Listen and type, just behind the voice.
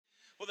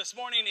this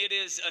morning it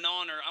is an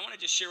honor. I want to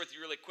just share with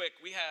you really quick.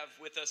 We have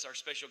with us our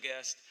special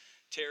guest,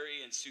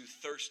 Terry and Sue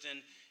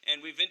Thurston,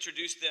 and we've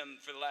introduced them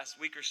for the last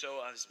week or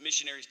so as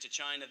missionaries to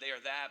China. They are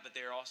that, but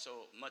they are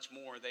also much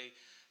more.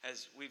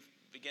 As we've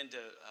begun to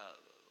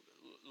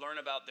learn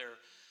about their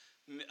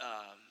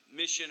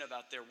mission,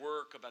 about their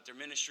work, about their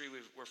ministry,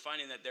 we're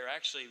finding that they're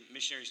actually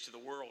missionaries to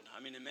the world. I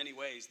mean, in many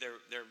ways,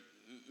 they're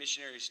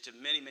missionaries to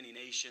many, many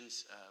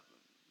nations.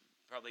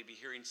 Probably be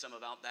hearing some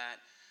about that.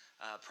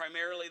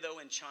 Primarily, though,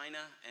 in China,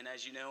 and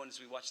as you know, and as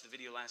we watched the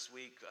video last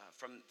week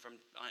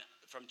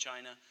from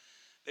China,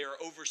 they are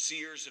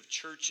overseers of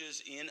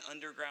churches in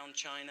underground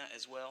China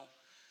as well.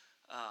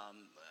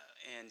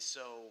 And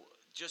so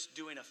just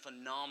doing a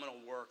phenomenal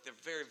work. They're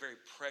very, very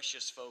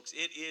precious folks.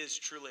 It is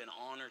truly an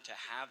honor to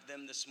have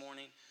them this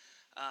morning.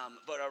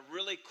 But a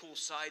really cool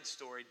side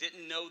story,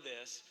 didn't know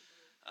this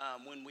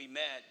when we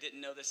met,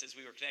 didn't know this as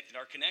we were connected.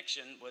 Our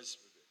connection was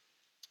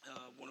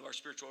one of our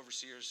spiritual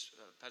overseers,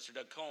 Pastor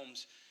Doug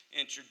Combs,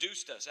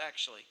 introduced us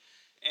actually.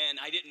 And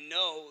I didn't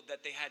know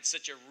that they had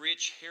such a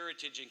rich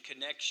heritage and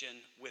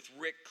connection with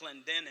Rick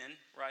Clendenin,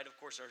 right? Of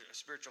course, our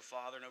spiritual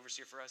father and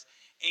overseer for us,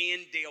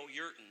 and Dale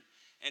Yurton.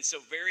 And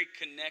so very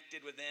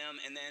connected with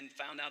them, and then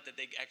found out that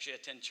they actually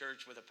attend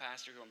church with a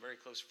pastor who I'm very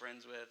close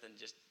friends with, and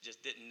just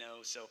didn't know.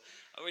 So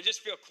we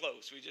just feel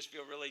close. We just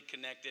feel really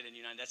connected and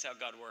united. That's how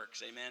God works,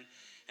 amen?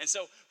 And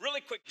so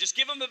really quick, just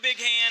give them a big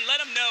hand.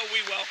 Let them know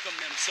we welcome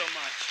them so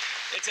much.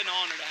 It's an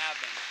honor to have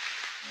them.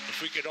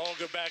 If we could all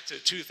go back to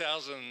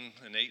 2018,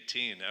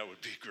 that would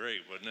be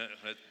great, wouldn't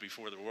it?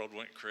 Before the world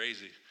went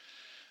crazy.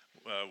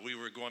 We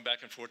were going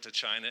back and forth to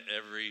China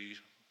every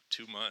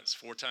 2 months.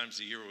 4 times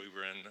a year we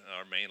were in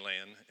our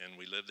mainland, and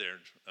we lived there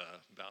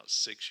about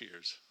 6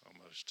 years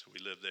almost. We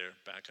lived there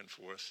back and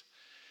forth.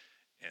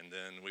 And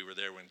then we were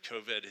there when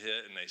COVID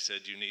hit, and they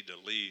said, you need to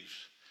leave.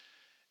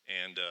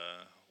 And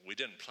we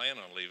didn't plan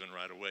on leaving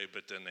right away,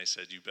 but then they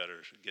said, you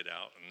better get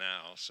out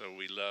now. So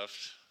we left,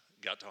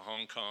 got to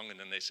Hong Kong, and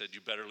then they said,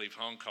 you better leave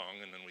Hong Kong.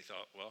 And then we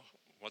thought, well,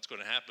 what's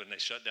going to happen? They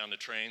shut down the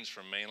trains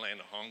from mainland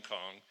to Hong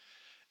Kong.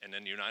 And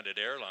then United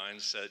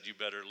Airlines said, you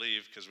better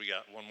leave because we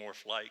got one more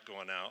flight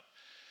going out.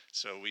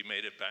 So we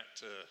made it back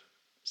to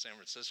San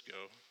Francisco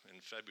in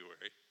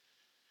February.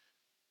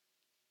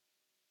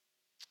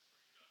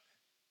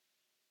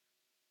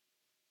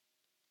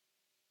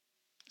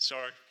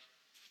 Sorry.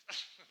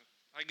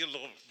 I get a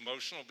little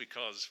emotional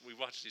because we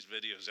watch these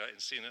videos. I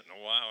hadn't seen it in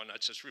a while, and I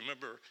just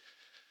remember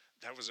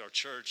that was our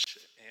church.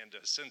 And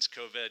since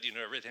COVID,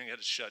 everything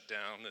had shut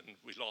down, and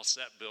we lost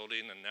that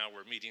building, and now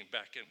we're meeting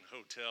back in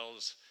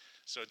hotels.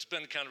 So it's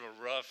been kind of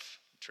a rough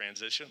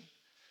transition,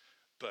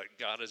 but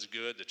God is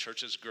good. The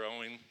church is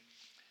growing,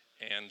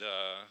 and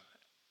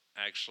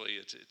actually,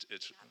 it's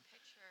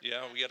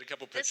we got a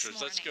couple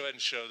pictures. Let's go ahead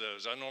and show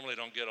those. I normally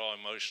don't get all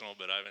emotional,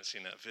 but I haven't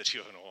seen that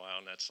video in a while,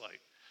 and that's like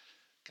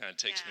kind of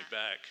takes me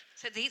back.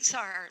 So these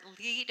are our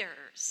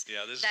leaders.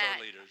 Yeah, this is our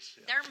leaders.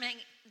 Yeah.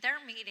 They're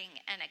meeting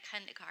in a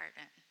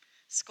kindergarten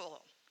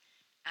school,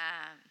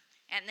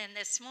 and then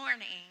this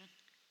morning,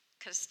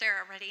 because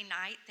they're already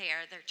night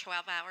there, they're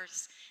 12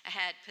 hours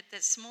ahead, but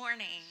this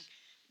morning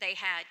they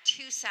had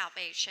 2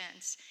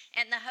 salvations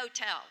in the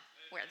hotel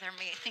where they're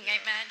meeting,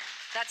 amen?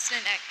 That's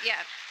the next,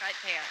 right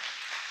there.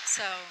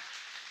 So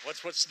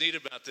What's neat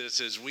about this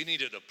is we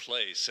needed a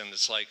place, and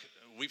it's like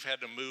we've had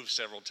to move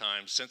several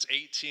times. Since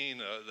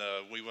 18,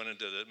 we went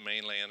into the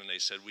mainland, and they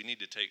said, we need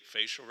to take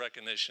facial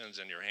recognitions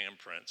and your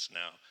handprints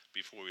now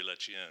before we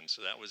let you in.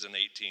 So that was in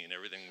 18.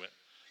 Everything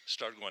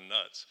started going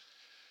nuts.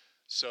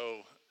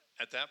 So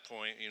at that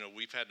point,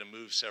 we've had to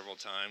move several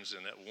times,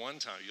 and at one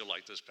time, you'll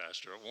like this,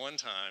 Pastor, at one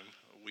time,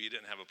 we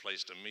didn't have a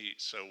place to meet,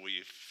 so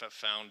we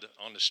found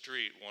on the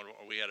street,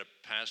 we had a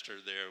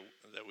pastor there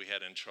that we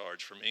had in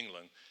charge from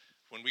England.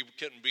 When we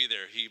couldn't be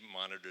there, he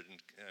monitored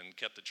and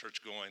kept the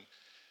church going.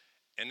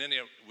 And then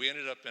we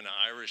ended up in an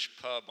Irish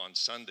pub on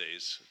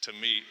Sundays to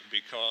meet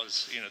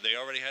because, they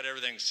already had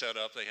everything set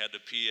up. They had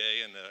the PA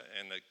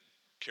and the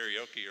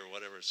karaoke or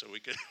whatever, so we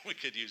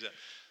could use that.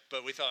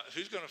 But we thought,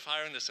 who's going to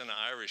fire this in an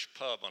Irish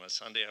pub on a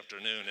Sunday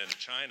afternoon in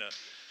China?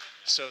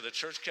 So the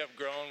church kept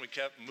growing. We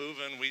kept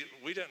moving.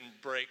 We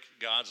didn't break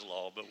God's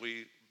law, but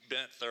we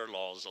bent their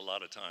laws a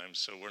lot of times,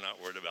 so we're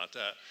not worried about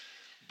that.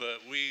 But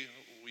we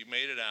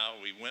made it out.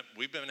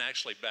 We've been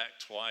actually back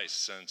twice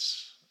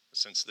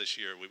since this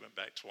year. We went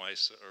back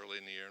twice early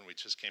in the year, and we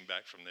just came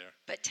back from there.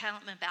 But tell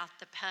them about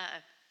the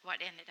pub. What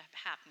ended up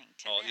happening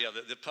to them? Oh, yeah,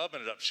 the pub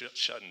ended up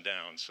shutting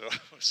down, so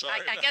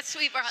sorry. I guess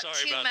we brought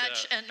too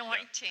much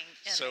anointing.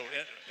 Yeah. So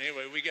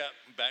anyway, we got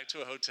back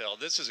to a hotel.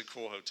 This is a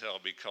cool hotel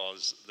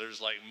because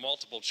there's like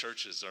multiple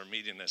churches that are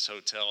meeting in this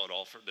hotel at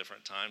all for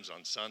different times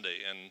on Sunday,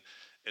 and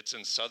it's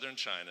in southern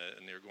China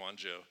near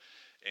Guangzhou,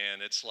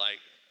 and it's like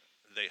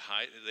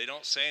they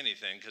don't say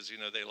anything because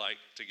they like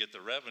to get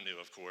the revenue,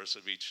 of course,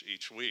 of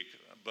each week,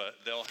 but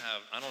they'll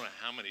have, I don't know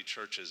how many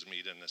churches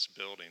meet in this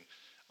building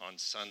on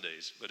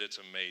Sundays, but it's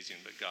amazing.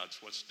 But God's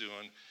what's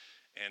doing,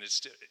 and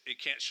it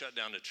can't shut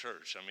down the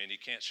church. I mean, He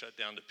can't shut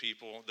down the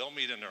people. They'll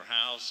meet in their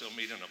house. They'll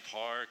meet in a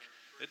park.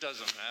 It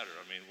doesn't matter.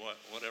 I mean,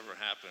 whatever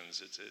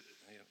happens,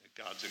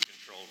 God's in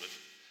control of it.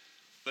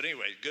 But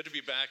anyway, good to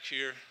be back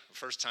here.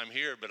 First time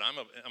here, but I'm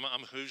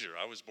a Hoosier.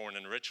 I was born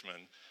in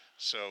Richmond,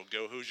 so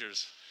go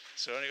Hoosiers.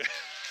 So anyway,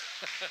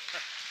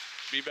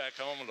 be back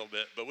home a little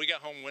bit. But we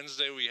got home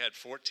Wednesday. We had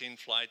 14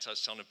 flights, I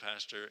was telling the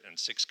pastor, in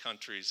 6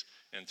 countries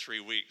in 3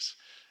 weeks.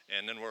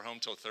 And then we're home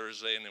till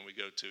Thursday, and then we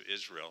go to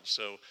Israel.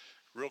 So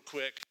real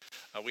quick,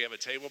 we have a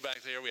table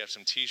back there. We have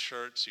some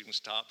T-shirts. You can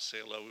stop, say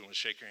hello. We want to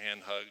shake your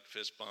hand, hug,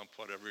 fist bump,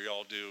 whatever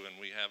y'all do. And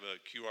we have a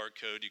QR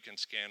code you can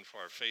scan for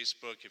our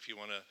Facebook. If you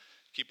want to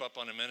keep up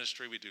on the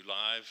ministry, we do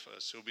live.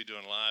 So we'll be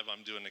doing live.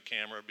 I'm doing the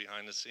camera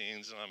behind the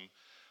scenes, and I'm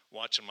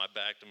watching my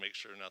back to make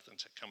sure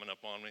nothing's coming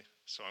up on me.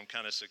 So I'm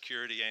kind of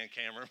security and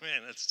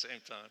cameraman at the same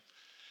time.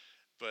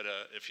 But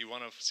if you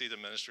want to see the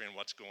ministry and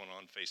what's going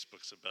on,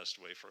 Facebook's the best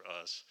way for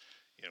us.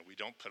 You know, we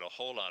don't put a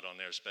whole lot on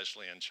there,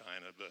 especially in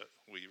China, but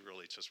we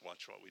really just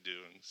watch what we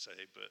do and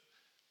say. But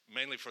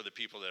mainly for the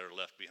people that are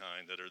left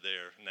behind, that are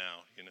there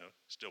now, you know,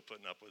 still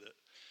putting up with it.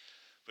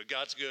 But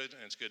God's good,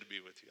 and it's good to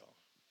be with you all.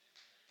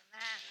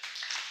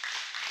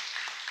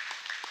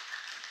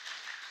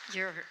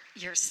 Amen.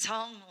 Your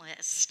song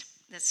list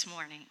this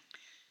morning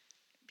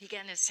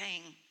began to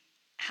sing,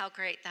 "How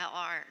Great Thou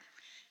Art."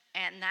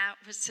 And that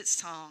was the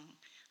song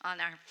on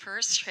our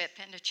first trip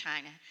into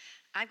China.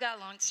 I've got a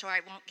long story, I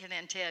won't get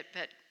into it,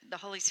 but the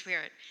Holy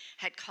Spirit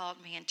had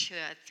called me into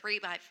a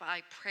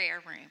 3x5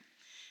 prayer room.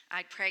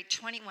 I prayed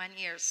 21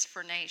 years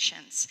for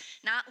nations,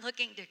 not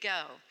looking to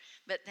go,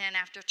 but then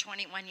after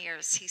 21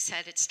 years, he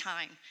said it's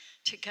time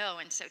to go.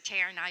 And so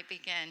Tara and I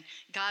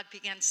God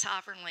began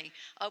sovereignly,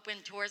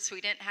 open doors.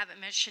 We didn't have a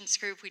missions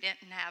group. We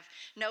didn't have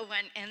no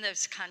one in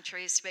those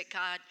countries, but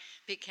God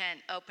began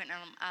opening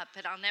them up.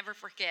 But I'll never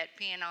forget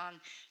being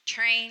on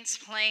trains,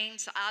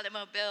 planes,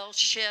 automobiles,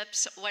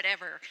 ships,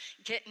 whatever,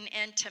 getting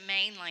into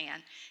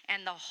mainland.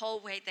 And the whole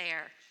way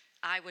there,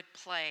 I would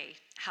play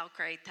 "How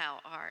Great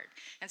Thou Art."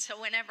 And so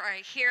whenever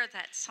I hear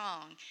that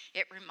song,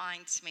 it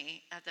reminds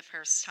me of the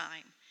first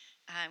time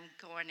I'm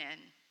going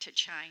into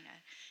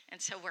China.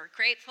 And so we're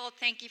grateful.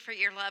 Thank you for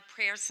your love,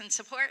 prayers, and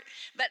support.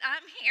 But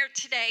I'm here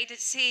today to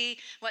see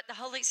what the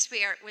Holy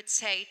Spirit would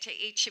say to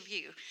each of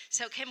you.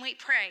 So can we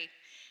pray?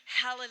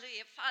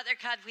 Hallelujah. Father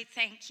God, we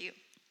thank you.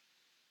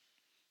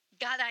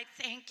 God, I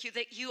thank you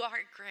that you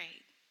are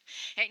great.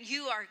 And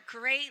you are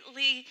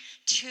greatly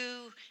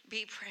to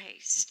be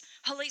praised.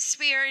 Holy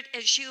Spirit,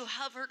 as you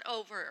hovered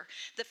over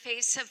the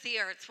face of the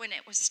earth when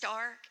it was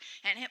dark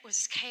and it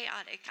was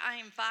chaotic, I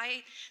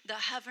invite the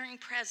hovering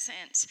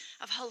presence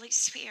of Holy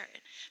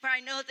Spirit. For I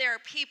know there are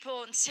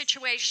people and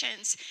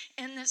situations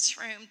in this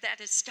room that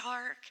is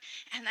dark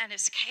and that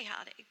is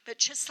chaotic. But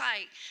just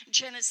like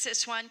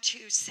Genesis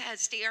 1:2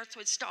 says, the earth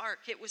was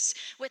dark, it was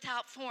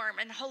without form,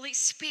 and Holy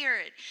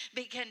Spirit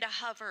began to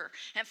hover,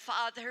 and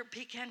Father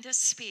began to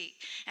speak.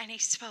 And he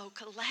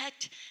spoke,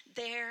 "Let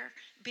there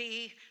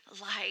be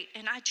light."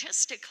 And I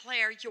just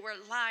declare your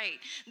light,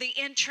 the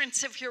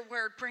entrance of your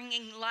word,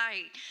 bringing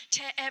light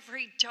to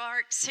every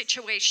dark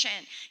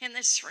situation in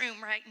this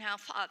room right now,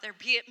 Father,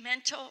 be it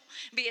mental,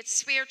 be it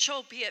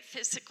spiritual, be it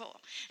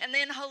physical. And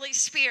then, Holy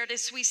Spirit,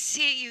 as we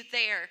see you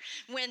there,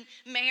 when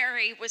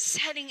Mary was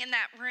sitting in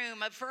that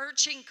room, a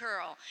virgin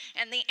girl,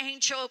 and the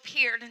angel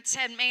appeared and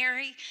said,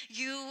 "Mary,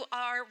 you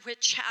are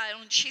with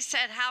child." And she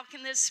said, "How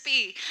can this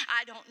be?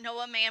 I don't know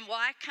a man." Well,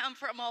 I come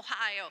from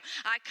Ohio.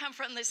 I come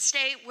from the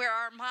state where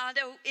our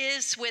motto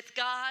is, "With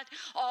God,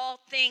 all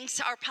things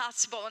are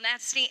possible." And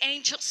as the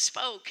angel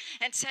spoke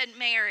and said,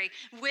 "Mary,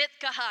 with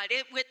God,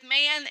 with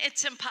man,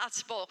 it's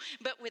impossible,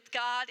 but with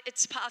God,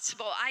 it's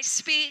possible." I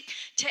speak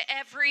to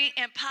every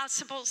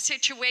impossible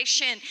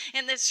situation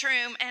in this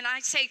room, and I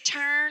say,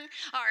 turn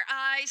our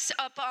eyes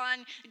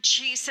upon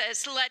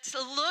Jesus. Let's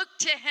look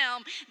to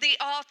him, the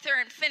author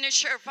and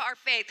finisher of our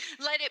faith.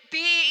 Let it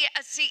be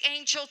as the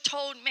angel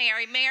told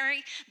Mary,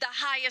 "Mary, the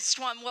highest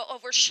one will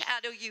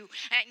overshadow you,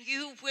 and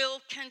you will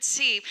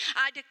conceive."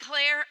 I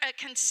declare a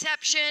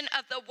conception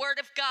of the word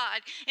of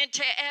God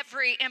into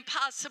every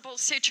impossible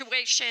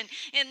situation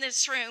in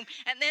this room.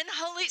 And then,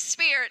 Holy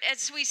Spirit,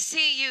 as we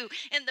see you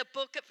in the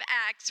book of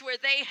Acts, where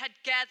they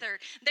had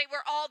gathered, they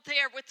were all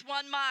there with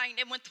one mind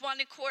and with one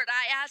accord.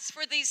 I ask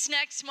for these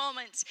next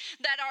moments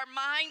that our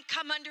mind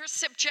come under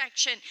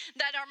subjection,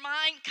 that our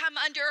mind come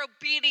under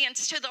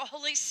obedience to the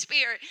Holy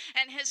Spirit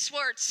and his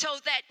word, so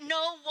that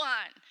no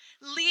one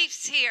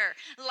leaves here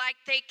like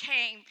they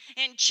came.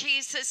 In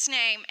Jesus'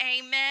 name,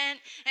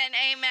 amen and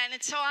amen.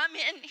 And so I'm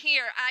in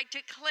here. I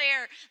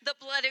declare the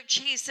blood of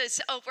Jesus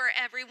over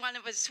every one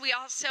of us. We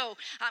also,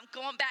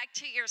 going back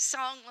to your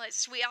song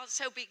list, we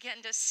also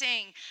begin to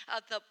sing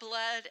of the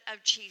blood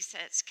of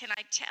Jesus. Can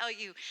I tell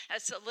you,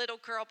 as a little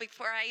girl,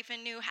 before I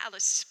even knew how to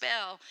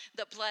spell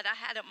the blood, I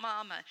had a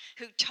mama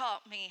who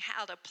taught me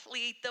how to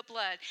plead the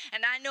blood.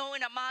 And I know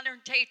in a modern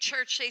day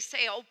church they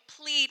say, "Oh,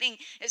 pleading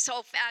is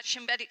old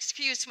fashioned," but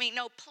excuse me, me,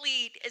 no,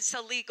 plead is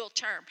a legal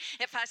term.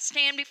 If I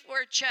stand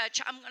before a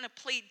judge, I'm going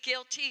to plead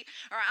guilty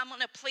or I'm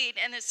going to plead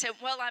innocent.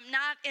 Well, I'm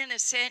not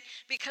innocent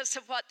because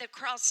of what the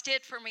cross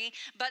did for me,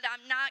 but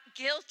I'm not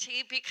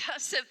guilty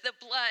because of the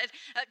blood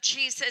of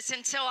Jesus.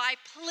 And so I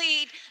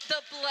plead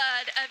the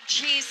blood of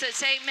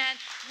Jesus. Amen.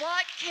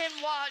 What can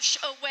wash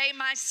away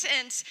my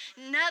sins?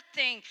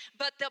 Nothing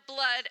but the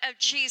blood of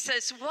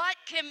Jesus. What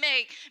can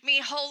make me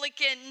whole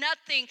again?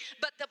 Nothing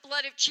but the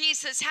blood of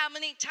Jesus. How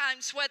many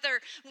times,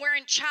 whether we're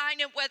in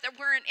China, whether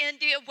we're in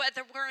India,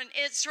 whether we're in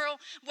Israel,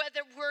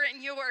 whether we're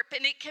in Europe,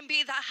 and it can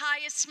be the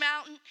highest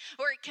mountain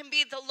or it can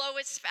be the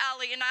lowest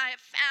valley, and I have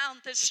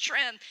found the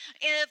strength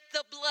in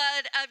the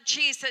blood of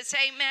Jesus.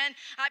 Amen.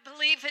 I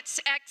believe it's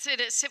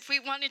Exodus. If we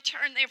want to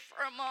turn there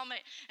for a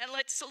moment, and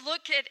let's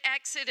look at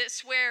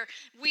Exodus, where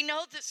we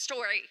know the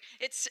story.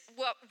 It's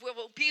what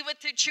will be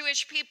with the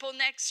Jewish people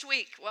next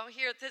week. Well,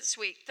 here this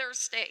week,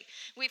 Thursday,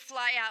 we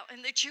fly out,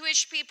 and the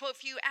Jewish people,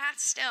 if you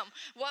ask them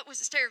what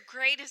was their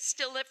greatest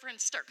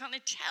deliverance, they're going to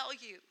tell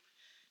you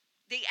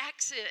the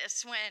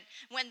Exodus,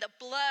 when the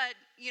blood,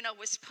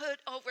 was put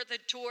over the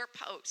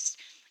doorpost.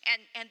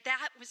 And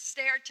that was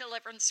their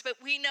deliverance. But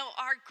we know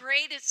our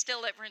greatest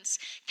deliverance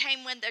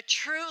came when the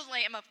true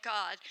Lamb of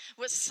God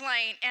was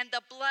slain, and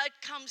the blood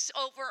comes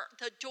over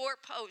the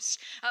doorpost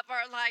of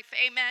our life.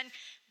 Amen.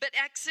 But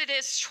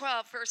Exodus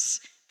 12, verse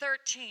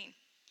 13.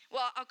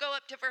 Well, I'll go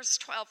up to verse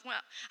 12.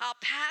 Well, I'll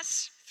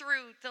pass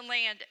through the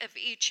land of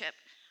Egypt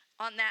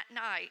on that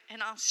night,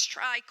 and I'll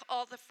strike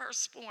all the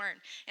firstborn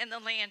in the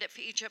land of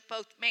Egypt,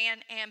 both man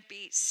and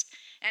beast.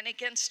 And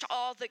against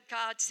all the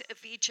gods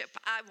of Egypt,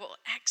 I will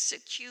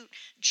execute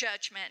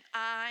judgment.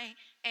 I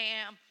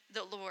am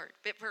the Lord.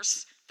 But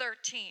verse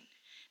 13,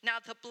 now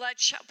the blood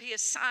shall be a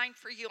sign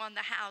for you on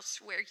the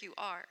house where you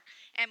are.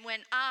 And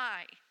when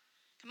I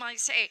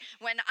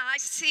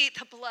see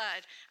the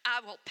blood,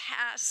 I will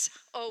pass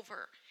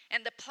over.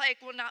 And the plague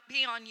will not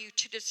be on you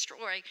to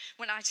destroy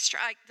when I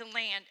strike the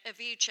land of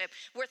Egypt.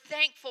 We're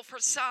thankful for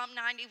Psalm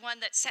 91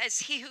 that says,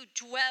 he who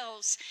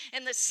dwells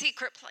in the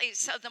secret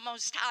place of the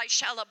Most High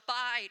shall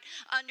abide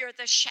under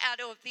the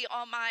shadow of the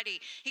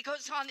Almighty. He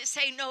goes on to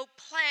say, no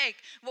plague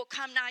will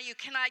come nigh you.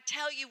 Can I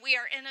tell you, we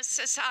are in a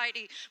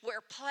society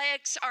where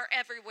plagues are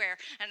everywhere.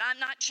 And I'm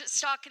not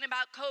just talking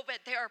about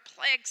COVID. There are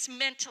plagues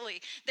mentally.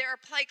 There are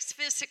plagues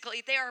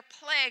physically. There are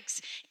plagues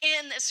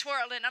in this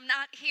world. And I'm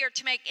not here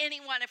to make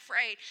anyone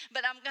afraid.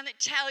 But I'm going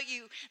to tell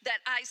you that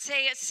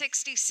Isaiah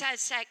 60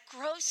 says that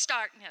gross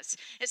darkness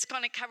is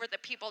going to cover the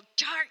people.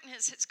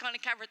 Darkness is going to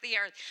cover the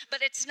earth.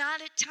 But it's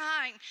not a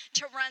time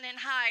to run and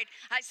hide.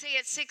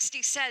 Isaiah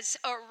 60 says,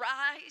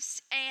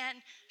 arise and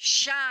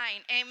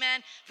shine.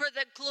 Amen. For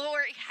the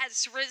glory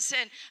has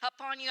risen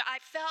upon you. I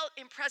felt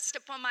impressed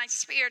upon my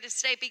spirit as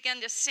they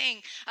began to sing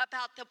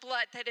about the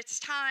blood, that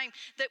it's time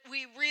that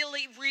we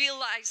really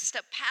realize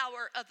the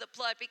power of the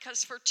blood,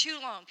 because for too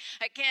long,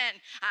 again,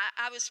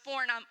 I was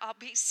born, I'll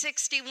be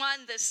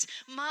 61 this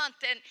month,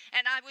 and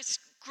I was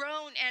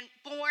grown and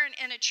born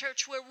in a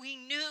church where we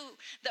knew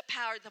the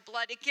power of the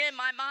blood. Again,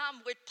 my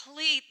mom would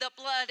plead the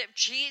blood of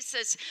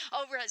Jesus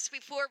over us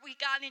before we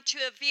got into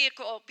a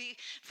vehicle,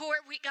 before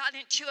we got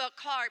into a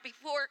car,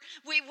 before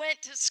we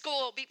went to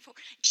school.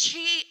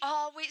 She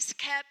always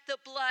kept the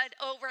blood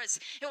over us.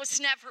 It was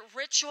never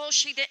ritual.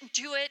 She didn't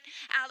do it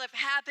out of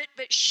habit,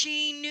 but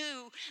she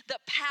knew the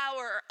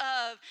power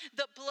of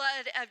the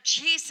blood of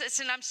Jesus.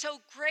 And I'm so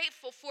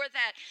grateful for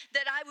that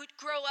I would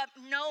grow up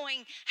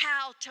knowing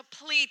how to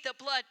plead the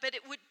blood. But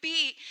it would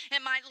be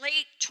in my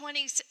late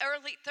 20s,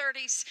 early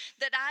 30s,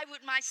 that I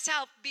would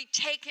myself be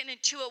taken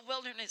into a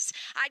wilderness.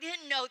 I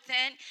didn't know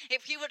then.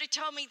 If you would have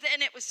told me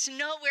then, it was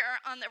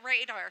nowhere on the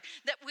radar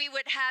that we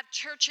would have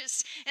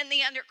churches in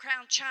the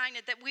underground China,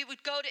 that we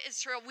would go to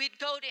Israel, we'd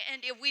go to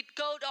India, we'd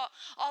go to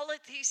all of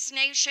these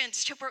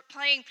nations to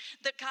proclaim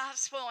the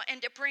gospel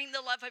and to bring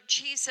the love of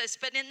Jesus.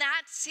 But in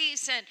that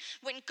season,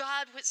 when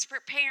God was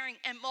preparing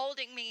and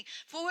molding me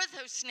for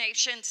those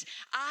nations,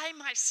 I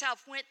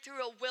myself went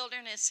through a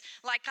wilderness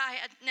like I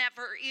had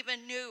never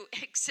even knew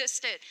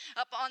existed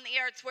upon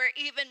the earth, where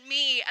even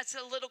me as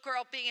a little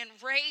girl being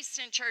raised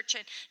in church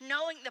and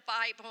knowing the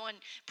Bible and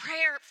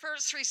prayer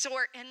first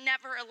resort and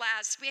never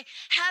last,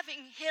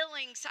 having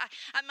healings.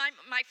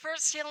 My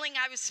first healing,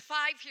 I was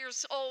 5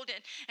 years old,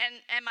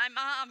 and my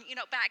mom,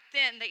 back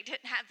then they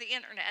didn't have the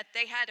internet.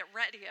 They had a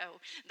radio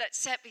that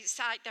sat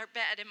beside their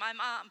bed, and my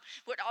mom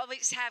would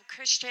always have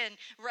Christian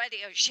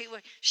radio. She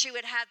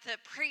would have the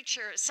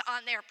preachers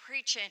on there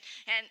preaching,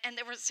 and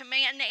there was a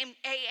man named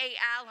A.A.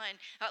 Allen,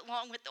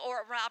 along with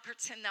Oral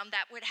Roberts and them,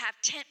 that would have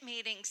tent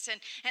meetings,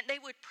 and they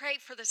would pray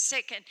for the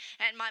sick.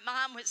 And my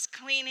mom was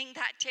cleaning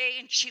that day,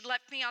 and she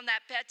left me on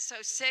that bed so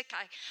sick.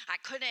 I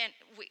couldn't,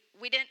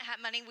 we didn't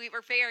have money. We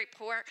were very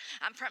poor.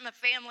 I'm from a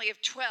family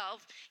of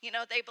 12.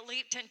 They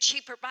believed in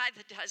cheaper by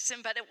the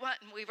dozen, but it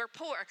wasn't. We were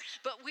poor,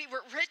 but we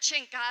were rich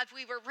in God.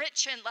 We were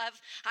rich in love.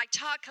 I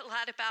talk a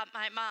lot about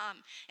my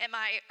mom in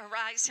my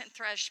Arise and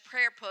Thresh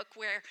prayer book,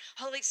 where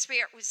Holy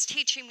Spirit was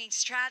teaching me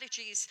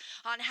strategies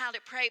on how to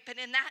pray. But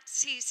in that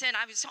season,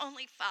 I was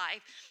only 5,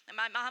 and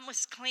my mom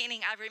was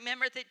cleaning. I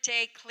remember the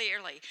day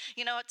clearly.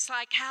 You know, it's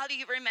like, how do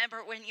you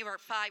remember when you were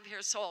 5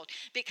 years old?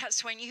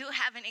 Because when you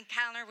have an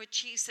encounter with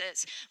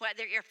Jesus,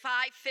 whether you're 5,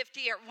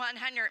 50, or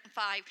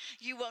 105,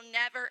 you will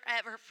never,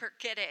 ever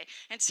forget it.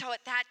 And so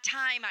at that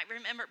time, I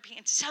remember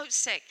being so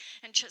sick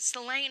and just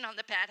laying on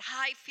the bed,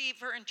 high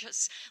fever and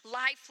just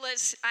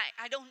lifeless.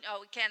 I don't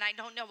know. Again, I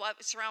don't know what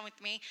was wrong with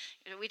me.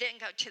 We didn't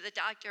go to the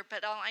doctor,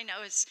 but all I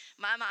know is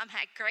my mom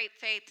had great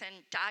faith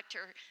in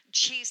Dr.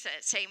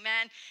 Jesus.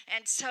 Amen.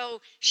 And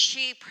so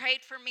she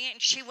prayed for me,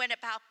 and she went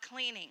about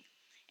cleaning.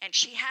 And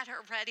she had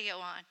her radio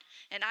on.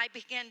 And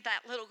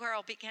that little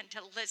girl began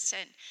to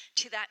listen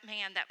to that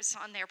man that was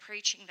on there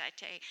preaching that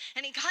day.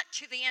 And he got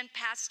to the end,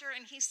 Pastor,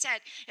 and he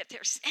said, if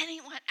there's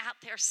anyone out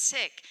there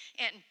sick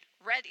in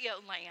radio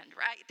land,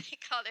 right? They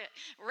called it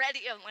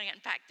radio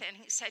land back then.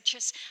 He said,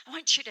 I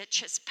want you to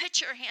just put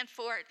your hand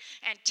forward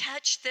and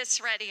touch this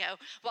radio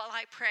while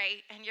I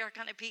pray, and you're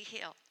going to be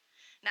healed.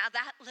 Now,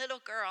 that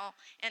little girl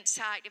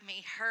inside of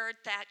me heard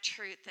that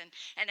truth, and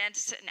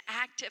it's an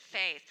act of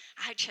faith.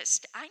 I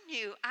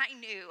knew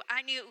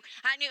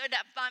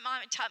enough. My mom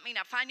had taught me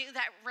enough. I knew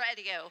that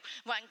radio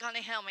wasn't going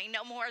to heal me,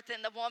 no more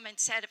than the woman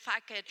said if I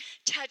could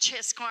touch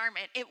his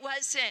garment. It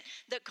wasn't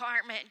the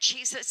garment.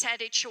 Jesus said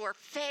it's your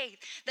faith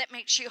that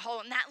makes you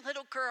whole. And that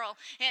little girl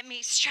and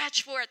me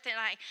stretched forth, and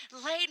I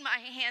laid my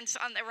hands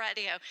on the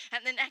radio.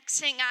 And the next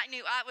thing I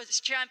knew, I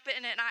was jumping,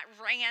 and I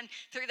ran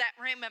through that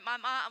room, and my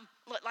mom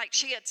looked like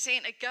she had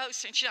seen a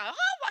ghost, and she said,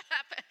 oh, what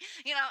happened?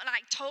 You know, and I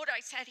told her,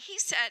 he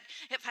said,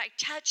 if I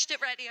touched the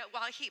radio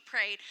while he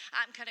prayed,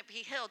 I'm going to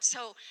be healed.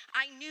 So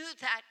I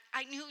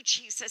knew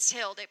Jesus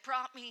healed. It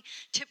brought me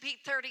to be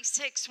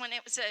 36 when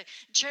it was a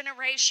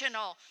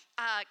generational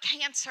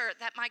cancer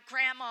that my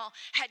grandma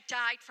had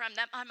died from,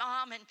 that my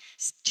mom and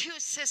 2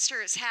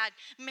 sisters had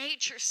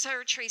major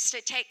surgeries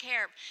to take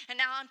care of. And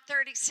now I'm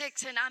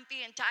 36 and I'm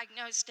being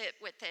diagnosed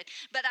with it.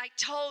 But I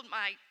told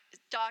my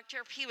doctor,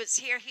 if he was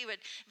here, he would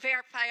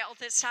verify all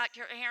this.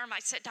 Dr. Aram, I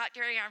said,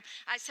 Dr. Aram,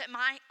 I said,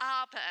 my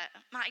Abba,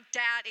 my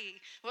daddy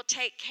will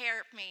take care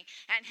of me.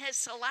 And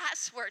his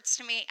last words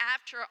to me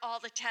after all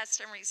the tests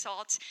and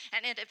results,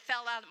 and it had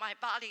fell out of my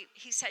body,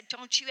 he said,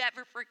 don't you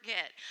ever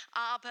forget,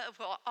 Abba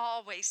will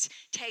always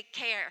take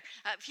care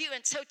of you.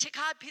 And so to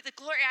God be the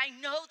glory. I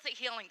know the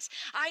healings.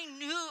 I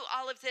knew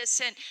all of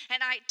this, and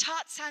I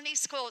taught Sunday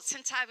school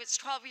since I was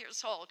 12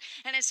 years old.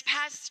 And as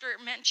Pastor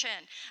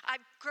mentioned,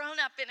 I've grown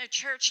up in a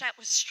church that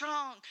was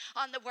strong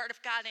on the Word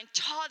of God and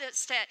taught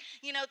us that,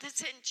 you know,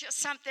 this isn't just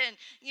something,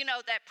 you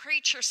know, that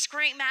preachers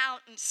scream out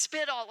and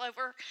spit all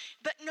over.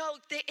 But no,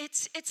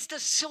 it's the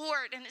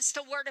sword and it's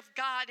the Word of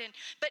God.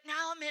 But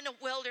now I'm in a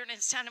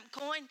wilderness and I'm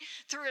going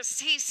through a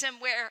season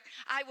where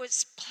I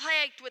was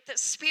plagued with the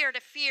spirit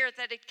of fear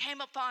that it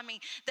came upon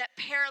me, that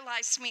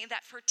paralyzed me,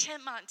 that for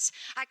 10 months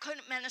I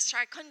couldn't minister,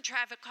 I couldn't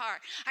drive a car,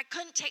 I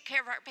couldn't take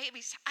care of our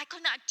babies, I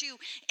could not do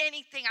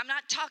anything. I'm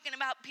not talking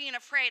about being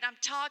afraid. I'm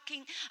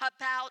talking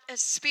about a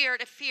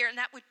spirit of fear, and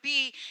that would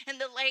be in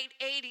the late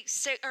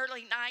 80s,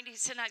 early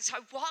 90s. And so I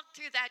walked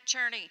through that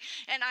journey,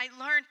 and I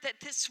learned that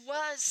this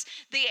was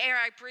the air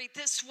I breathed.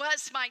 This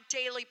was my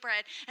daily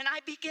bread, and I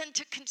began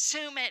to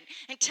consume it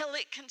until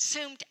it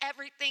consumed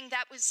everything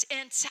that was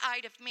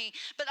inside of me.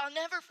 But I'll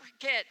never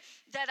forget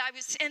that I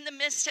was in the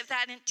midst of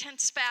that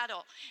intense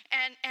battle,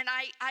 and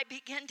I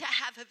began to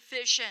have a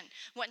vision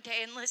one day.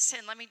 And listen,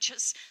 let me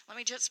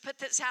just put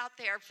this out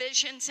there.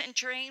 Visions and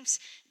dreams,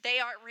 they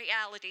are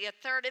reality. A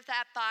third of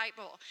that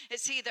Bible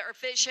is either a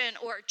vision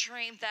or a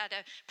dream that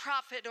a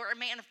prophet or a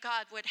man of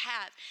God would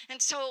have. And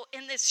so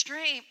in this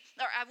dream,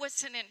 or I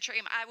wasn't in a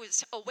dream, I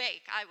was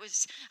awake. I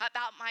was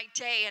about my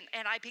day,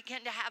 and I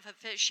began to have a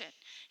vision.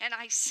 And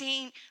I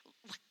seen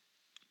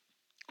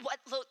what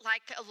looked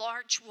like a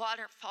large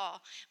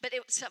waterfall, but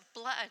it was of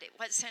blood. It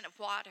wasn't of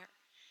water.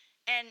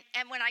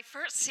 And when I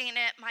first seen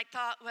it, my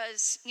thought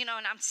was, you know,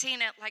 and I'm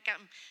seeing it like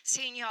I'm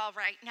seeing y'all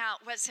right now.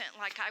 It wasn't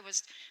like I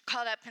was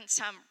caught up in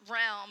some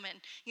realm and,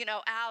 you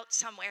know, out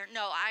somewhere.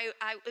 No,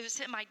 it was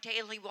in my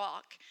daily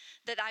walk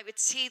that I would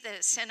see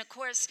this. And of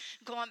course,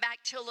 going back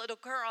to a little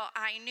girl,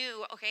 I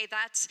knew, okay,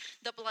 that's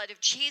the blood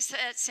of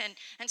Jesus.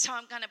 And so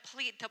I'm going to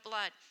plead the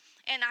blood.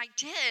 And I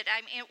did.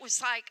 I mean, it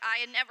was like I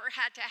had never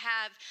had to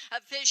have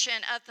a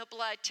vision of the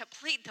blood to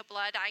plead the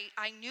blood.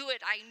 I knew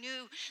it. I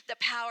knew the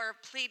power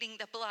of pleading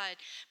the blood.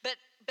 But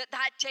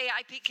that day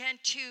I began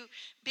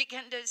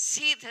to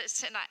see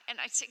this, and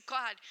I said,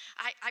 God,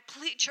 I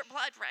plead your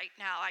blood right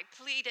now. I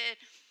pleaded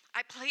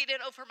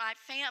over my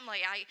family.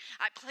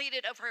 I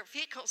pleaded over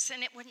vehicles,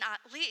 and it would not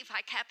leave.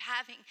 I kept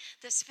having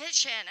this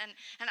vision,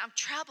 and I'm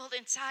troubled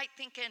inside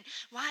thinking,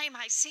 why am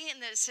I seeing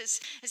this? Is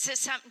this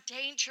something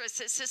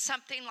dangerous? Is this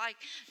something like,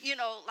 you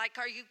know, like,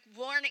 are you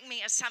warning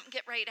me of something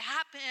get ready to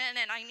happen,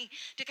 and I need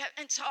to go?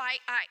 And so I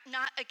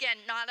not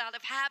out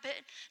of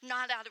habit,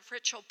 not out of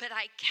ritual, but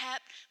I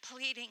kept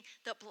pleading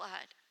the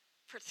blood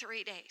for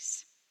 3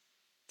 days.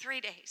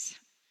 3 days.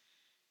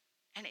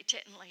 And it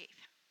didn't leave.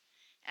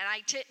 And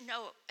I didn't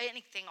know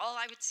anything. All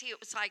I would see, it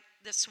was like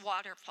this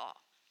waterfall.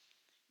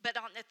 But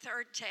on the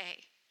third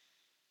day,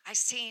 I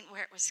seen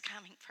where it was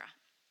coming from.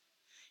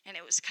 And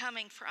it was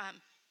coming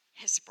from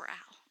his brow.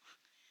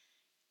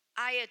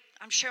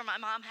 I'm sure my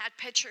mom had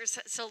pictures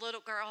as a little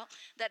girl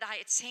that I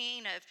had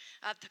seen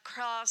of the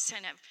cross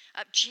and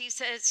of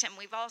Jesus, and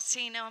we've all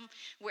seen them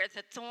where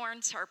the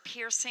thorns are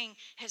piercing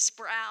his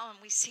brow and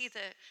we see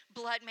the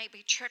blood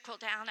maybe trickle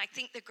down. I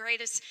think the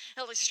greatest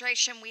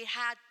illustration we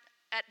had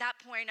at that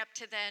point up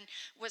to then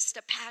was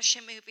the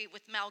Passion movie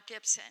with Mel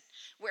Gibson,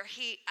 where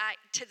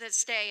to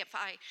this day,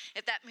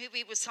 if that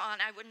movie was on,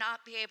 I would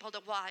not be able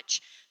to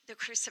watch the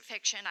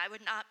crucifixion. I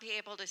would not be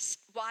able to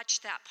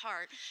watch that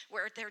part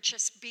where they're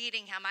just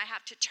beating him. I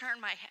have to turn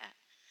my head.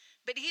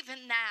 But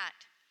even that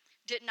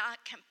did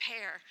not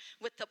compare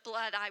with the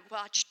blood I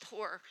watched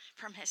pour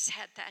from his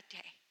head that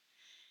day.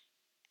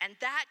 And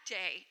that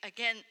day,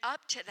 again,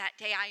 up to that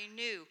day, I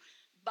knew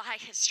by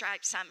his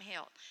stripes I'm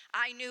healed.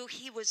 I knew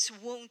he was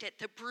wounded.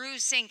 The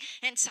bruising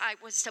inside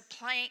was the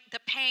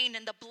pain,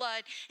 and the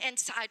blood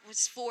inside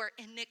was for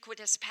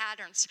iniquitous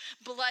patterns,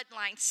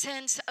 bloodline,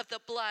 sins of the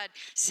blood,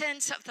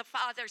 sins of the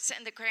fathers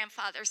and the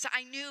grandfathers.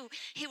 I knew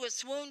he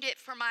was wounded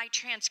for my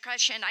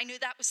transgression. I knew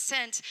that was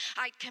sins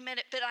I'd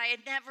committed, but I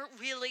had never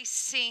really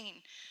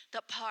seen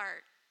the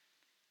part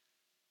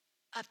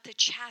of the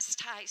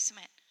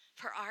chastisement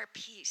for our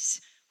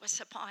peace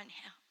was upon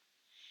him.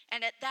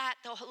 And at that,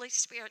 the Holy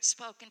Spirit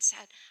spoke and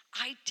said,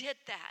 I did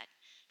that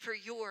for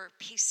your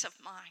peace of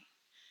mind.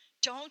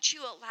 Don't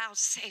you allow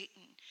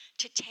Satan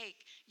to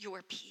take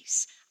your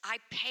peace. I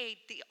paid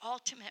the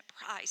ultimate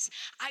price.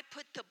 I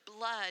put the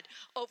blood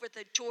over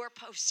the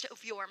doorpost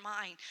of your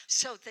mind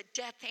so the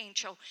death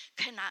angel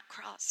cannot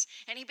cross.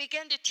 And he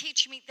began to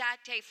teach me that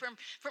day, from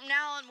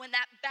now on, when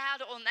that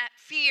battle and that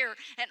fear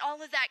and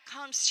all of that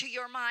comes to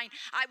your mind,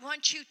 I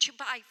want you to,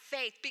 by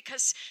faith,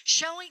 because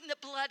showing the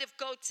blood of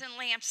goats and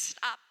lambs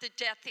stopped the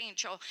death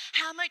angel.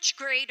 How much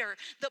greater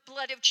the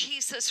blood of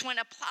Jesus when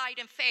applied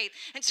in faith.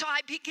 And so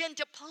I begin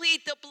to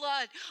plead the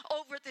blood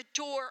over the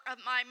door of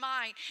my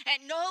mind.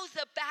 And know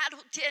the battle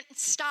didn't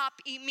stop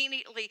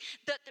immediately,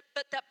 but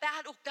the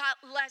battle got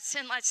less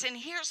and less. And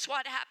here's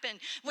what happened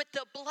with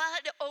the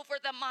blood over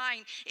the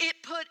mind. It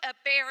put a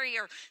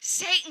barrier.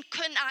 Satan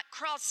could not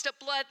cross the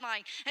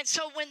bloodline. And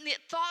so when the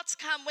thoughts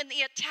come, when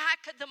the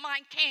attack of the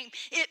mind came,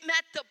 it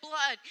met the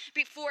blood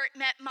before it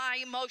met my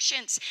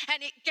emotions.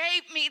 And it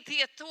gave me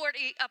the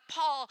authority of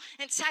Paul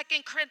in 2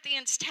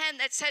 Corinthians 10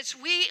 that says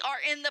we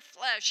are in the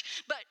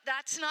flesh, but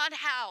that's not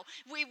how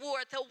we war.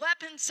 The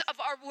weapons of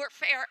our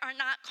warfare are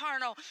not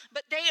carnal,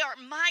 but they are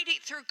mighty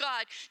through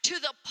God to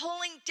the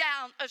pulling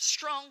down of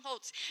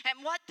strongholds.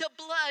 And what the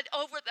blood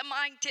over the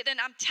mind did, and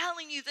I'm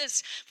telling you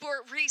this for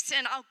a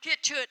reason, I'll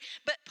get to it,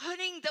 but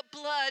putting the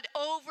blood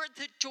over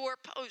the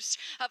doorpost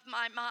of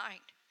my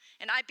mind.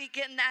 And I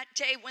began that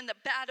day when the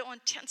battle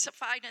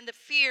intensified and the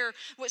fear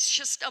was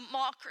just a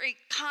mockery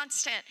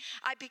constant.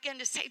 I began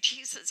to say,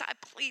 Jesus, I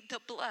plead the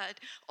blood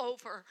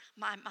over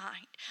my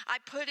mind. I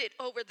put it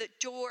over the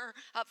door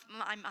of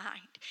my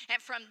mind.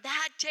 And from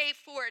that day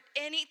forward,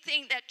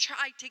 anything that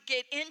tried to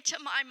get into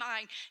my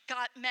mind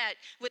got met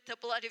with the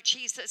blood of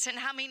Jesus. And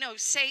how many know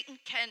Satan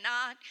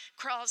cannot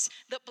cross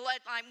the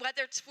bloodline,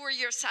 whether it's for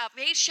your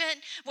salvation,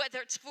 whether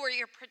it's for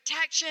your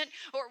protection,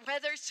 or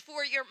whether it's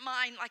for your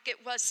mind like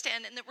it was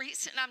then. And the reason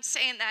I'm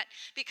saying that,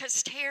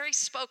 because Terry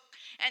spoke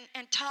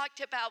and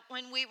talked about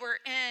when we were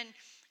in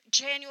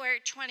January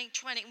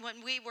 2020,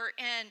 when we were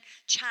in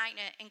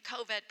China and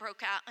COVID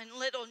broke out, and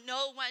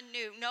no one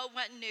knew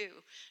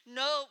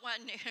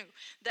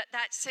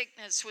that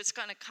sickness was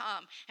going to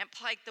come and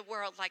plague the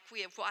world like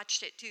we have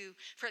watched it do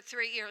for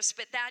 3 years.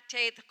 But that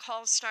day, the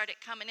calls started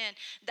coming in.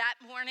 That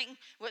morning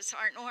was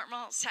our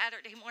normal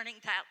Saturday morning.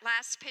 That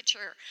last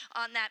picture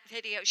on that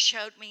video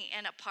showed me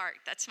in a park.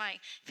 That's my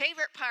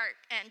favorite park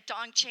in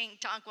Dongqing,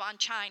 Dongguan,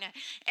 China.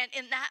 And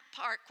in that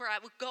park where I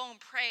would go and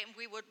pray, and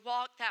we would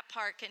walk that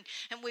park,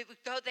 and we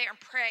would go there and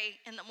pray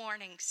in the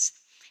mornings.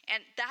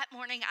 And that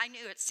morning, I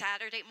knew it's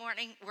Saturday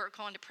morning, we're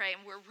going to pray,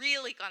 and we're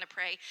really going to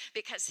pray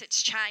because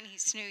it's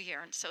Chinese New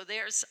Year, and so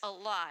there's a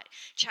lot.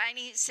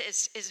 Chinese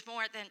is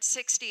more than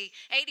 80%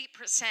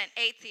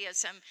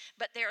 atheism,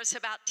 but there's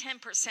about 10%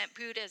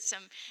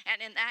 Buddhism,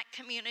 and in that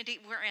community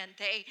we're in,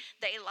 they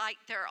light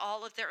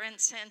all of their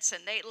incense,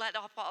 and they let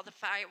off all the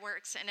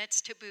fireworks, and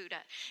it's to Buddha.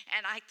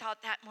 And I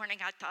thought that morning,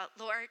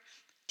 Lord,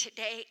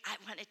 today, I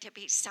want it to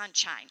be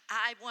sunshine.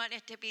 I want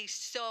it to be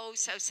so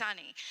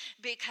sunny,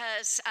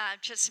 because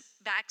just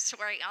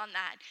backstory on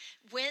that.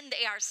 When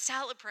they are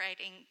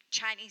celebrating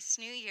Chinese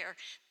New Year,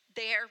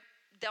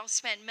 they'll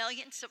spend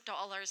millions of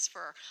dollars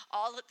for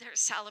all of their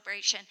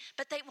celebration,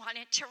 but they want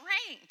it to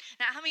rain.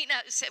 Now, how many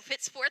knows if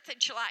it's 4th of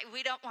July,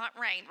 we don't want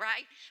rain,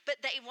 right? But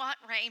they want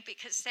rain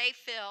because they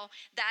feel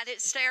that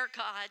it's their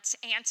gods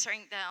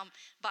answering them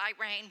by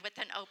rain with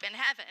an open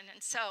heaven.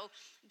 And so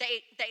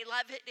they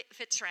love it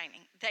if it's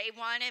raining. They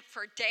want it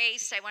for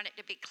days. They want it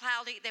to be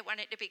cloudy. They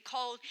want it to be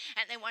cold,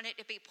 and they want it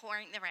to be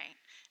pouring the rain.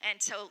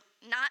 And so,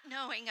 not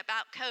knowing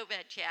about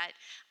COVID yet,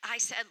 I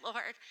said,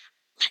 Lord,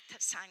 let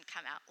the sun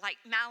come out. Like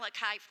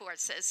Malachi 4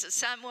 says, the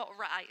sun will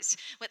rise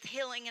with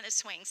healing in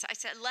its wings. I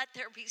said, let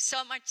there be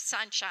so much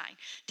sunshine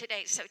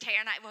today. So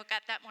Tara and I woke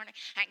up that morning,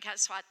 and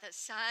guess what? The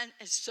sun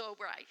is so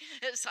bright.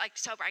 It's like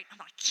so bright. I'm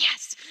like,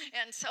 yes.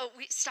 And so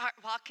we start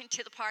walking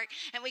to the park,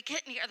 and we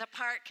get near the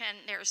park, and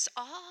there's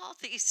all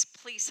these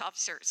police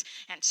officers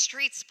and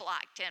streets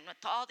blocked in with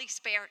all these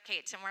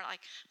barricades. And we're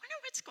like, I wonder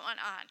what's going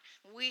on.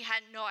 We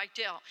had no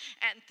idea.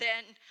 And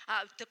then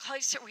the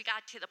closer we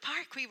got to the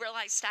park, we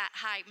realized that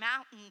high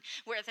mountain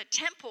where the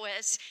temple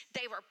is,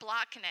 they were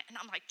blocking it. And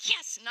I'm like,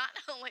 yes, not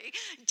only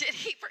did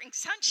he bring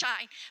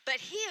sunshine, but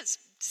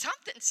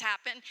something's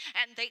happened,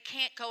 and they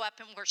can't go up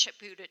and worship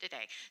Buddha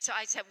today. So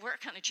I said, we're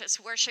going to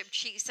just worship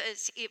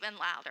Jesus even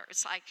louder.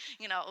 It's like,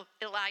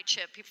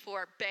 Elijah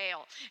before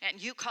Baal,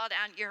 and you call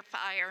down your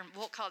fire, and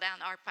we'll call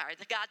down our fire.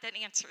 The God that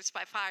answers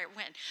by fire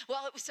win.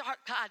 Well, it was our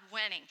God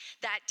winning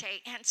that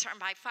day, answering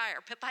by fire.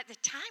 But by the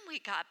time we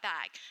got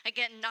back,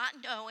 again, not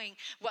knowing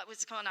what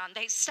was going on,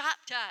 they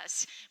stopped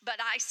us. But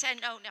I said,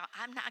 no,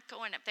 I'm not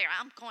going up there.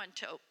 I'm going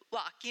to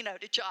walk,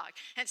 to jog.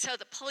 And so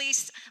the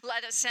police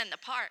let us in the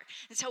park.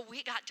 And so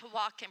we got to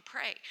walk and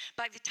pray.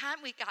 By the time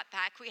we got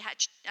back, we had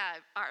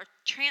our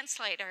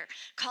translator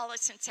call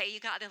us and say, you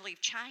got to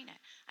leave China.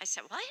 I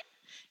said, what?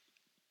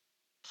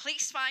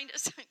 Please find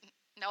us.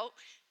 No.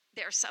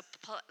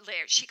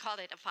 She called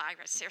it a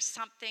virus. There's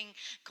something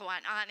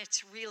going on.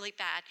 It's really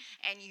bad,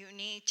 and you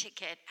need to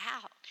get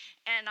out.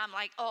 And I'm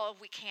like, oh,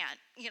 we can't.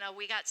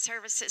 We got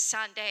services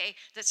Sunday.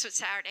 This was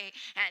Saturday.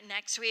 And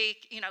next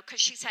week,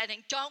 because she's heading,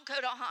 don't go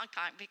to Hong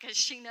Kong, because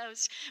she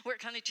knows we're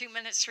going to do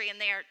ministry in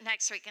there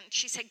next week. And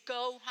she said,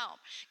 go home.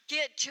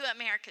 Get to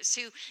America.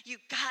 So you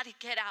got to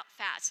get out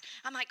fast.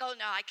 I'm like, oh,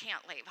 no, I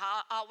can't leave.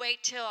 I'll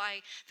wait till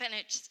I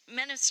finish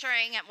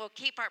ministering, and we'll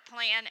keep our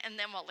plan, and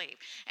then we'll leave.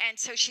 And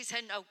so she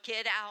said, no,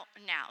 get out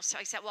now. So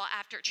I said, well,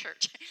 after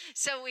church.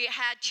 So we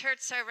had church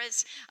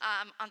service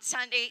on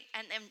Sunday,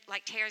 and then,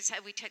 like Terry said,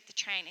 we took the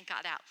train and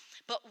got out.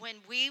 But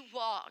when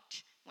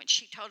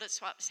she told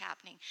us what was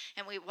happening,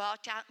 and we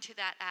walked out into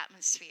that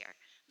atmosphere,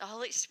 the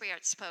Holy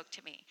Spirit spoke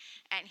to me,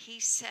 and he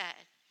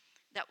said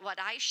that what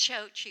I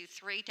showed you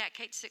 3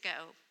 decades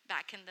ago,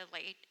 back in the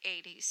late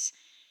 80s,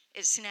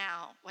 is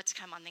now what's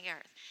come on the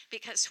earth.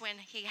 Because when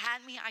he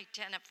had me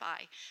identify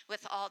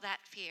with all that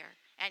fear,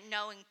 and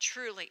knowing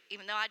truly,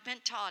 even though I'd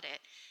been taught it,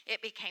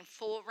 it became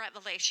full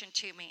revelation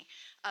to me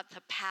of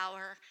the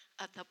power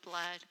of the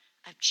blood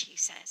of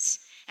Jesus.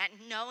 And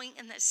knowing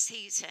in this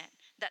season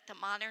that the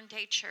modern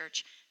day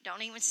church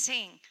don't even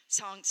sing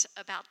songs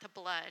about the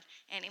blood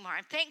anymore.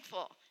 I'm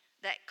thankful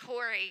that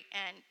Corey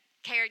and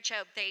Carrie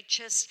Job, they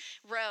just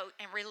wrote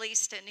and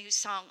released a new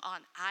song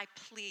on I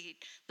Plead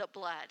the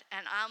Blood.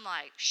 And I'm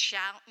like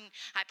shouting.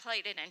 I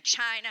played it in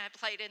China. I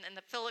played it in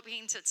the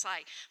Philippines. It's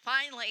like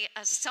finally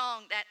a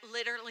song that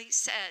literally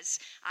says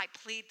I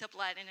plead the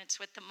blood, and it's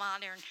with the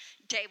modern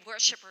day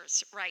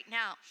worshipers right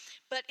now.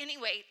 But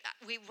anyway,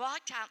 we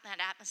walked out in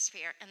that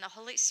atmosphere, and the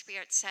Holy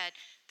Spirit said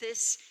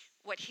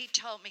what he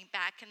told me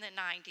back in the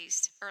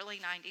 90s, early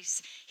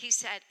 90s, he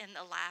said in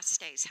the last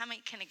days. How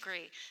many can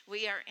agree?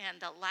 We are in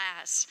the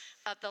last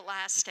of the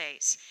last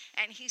days.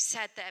 And he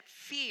said that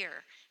fear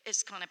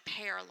is going to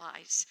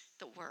paralyze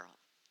the world.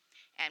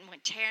 And when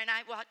Tara and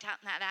I walked out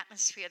in that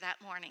atmosphere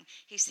that morning,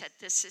 he said,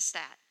 this is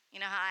that. You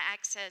know how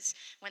Acts says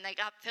when they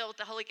got filled with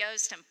the Holy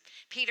Ghost, and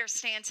Peter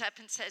stands up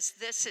and says,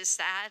 this is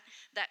that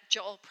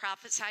Joel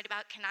prophesied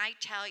about. Can I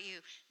tell you,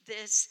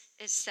 this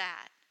is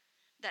that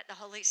the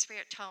Holy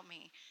Spirit told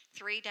me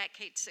 3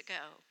 decades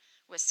ago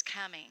was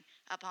coming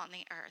upon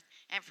the earth.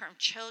 And from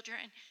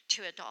children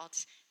to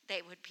adults,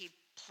 they would be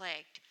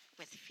plagued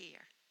with fear.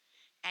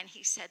 And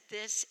he said,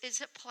 this is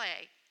a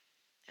plague,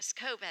 this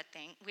COVID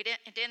thing.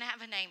 It didn't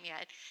have a name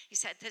yet. He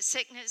said, this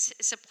sickness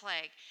is a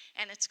plague,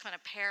 and it's going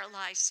to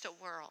paralyze the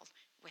world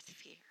with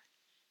fear.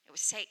 It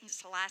was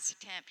Satan's last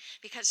attempt,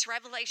 because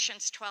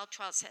Revelations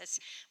 12:12 says,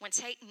 when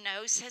Satan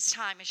knows his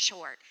time is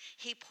short,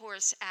 he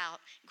pours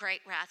out great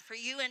wrath. For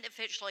you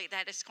individually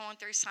that is going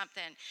through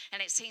something, and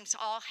it seems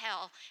all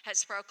hell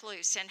has broke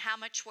loose, and how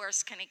much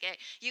worse can it get?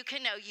 You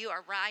can know you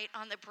are right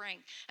on the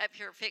brink of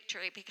your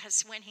victory,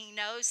 because when he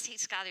knows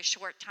he's got a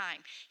short time,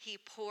 he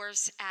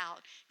pours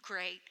out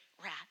great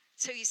wrath.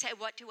 So you say,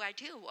 what do I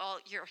do? Well,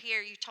 you're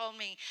here. You told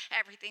me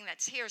everything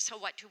that's here. So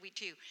what do we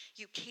do?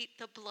 You keep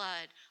the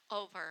blood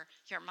over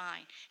your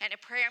mind. And a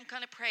prayer I'm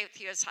going to pray with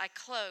you as I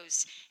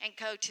close and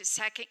go to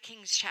 2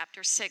 Kings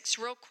chapter 6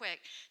 real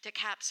quick to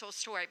capsule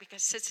story,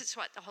 because this is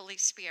what the Holy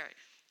Spirit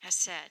has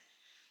said.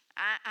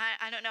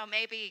 I don't know,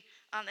 maybe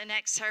on the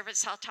next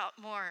service I'll talk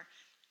more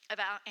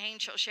about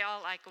angels.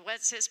 Y'all like,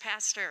 what's this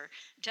Pastor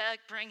Doug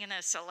bringing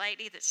us a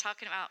lady that's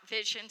talking about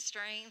visions,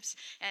 dreams,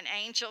 and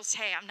angels?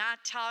 Hey, I'm not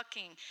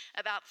talking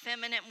about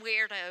feminine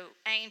weirdo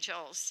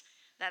angels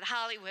that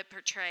Hollywood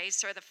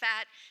portrays, or the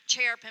fat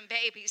cherubim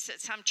babies that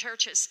some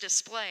churches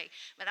display.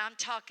 But I'm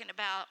talking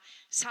about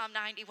Psalm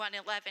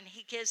 91:11.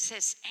 He gives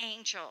his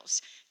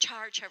angels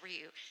charge over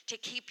you to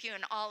keep you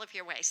in all of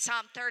your ways.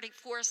 Psalm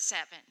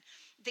 34:7.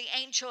 The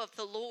angel of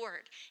the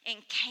Lord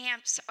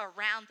encamps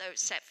around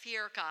those that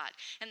fear God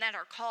and that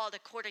are called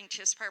according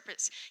to his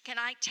purpose. Can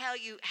I tell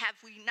you, have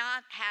we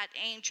not had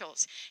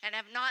angels, and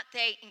have not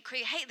they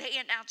increased? Hey, they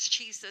announced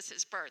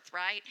Jesus' birth,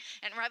 right?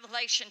 And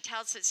Revelation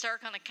tells us they're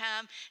going to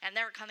come and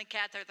they're going to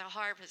gather the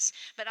harvest.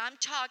 But I'm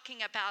talking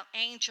about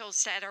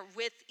angels that are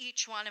with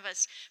each one of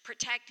us,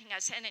 protecting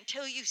us. And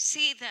until you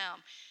see them,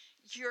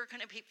 you're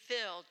going to be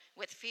filled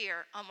with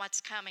fear on what's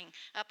coming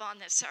up on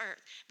this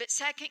earth. But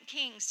 2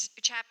 Kings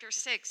chapter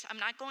 6, I'm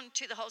not going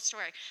to the whole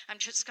story. I'm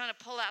just going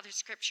to pull out a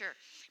scripture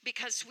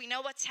because we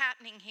know what's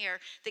happening here.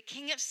 The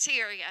king of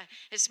Syria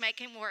is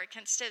making war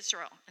against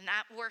Israel, and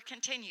that war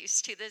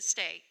continues to this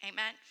day.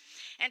 Amen.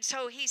 And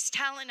so he's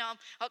telling them,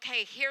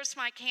 okay, here's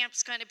my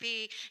camp's going to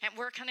be, and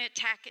we're going to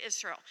attack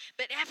Israel.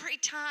 But every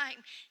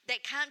time they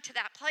come to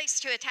that place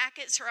to attack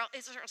Israel,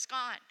 Israel's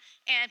gone.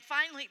 And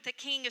finally, the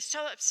king is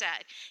so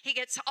upset. He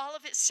gets all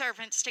of his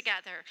servants together,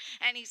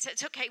 and he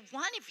says, okay,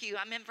 one of you,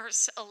 I'm in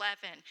verse 11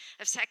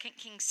 of 2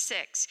 Kings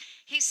 6.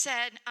 He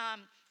said,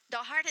 the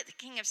heart of the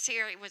king of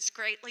Syria was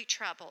greatly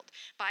troubled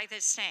by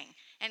this thing.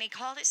 And he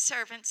called his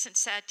servants and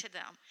said to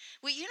them,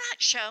 will you not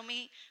show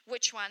me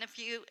which one of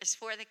you is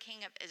for the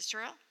king of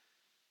Israel?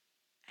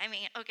 I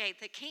mean, okay,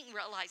 the king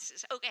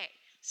realizes, okay,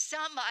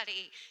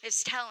 somebody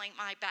is telling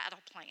my battle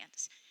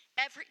plans.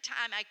 Every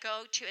time I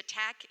go to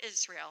attack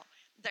Israel,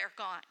 they're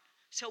gone.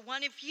 So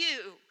one of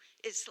you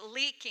is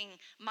leaking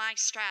my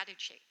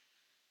strategy.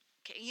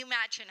 Can you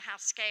imagine how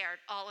scared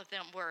all of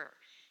them were?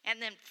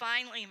 And then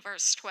finally in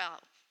verse 12,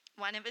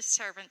 one of his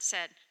servants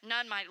said,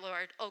 none, my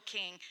lord, O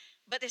king,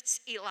 but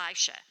it's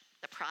Elisha,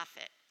 the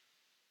prophet.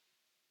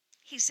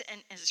 He's in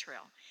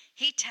Israel.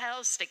 He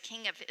tells the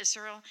king of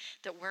Israel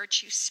the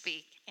words you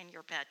speak in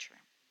your bedroom.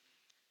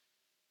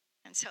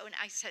 And so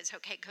I says,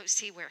 okay, go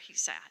see where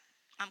he's at.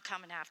 I'm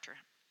coming after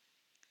him.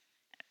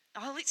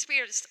 The Holy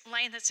Spirit is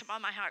laying this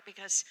upon my heart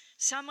because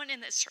someone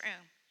in this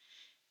room,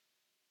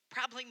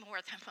 probably more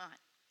than one,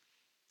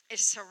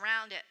 is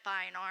surrounded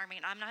by an army.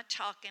 And I'm not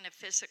talking a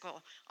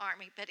physical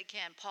army, but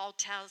again, Paul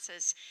tells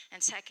us in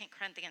 2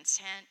 Corinthians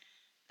 10,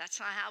 that's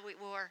not how we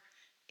war.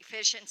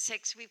 Ephesians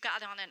 6, we've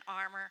got on an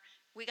armor.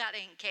 We got to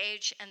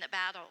engage in the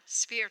battle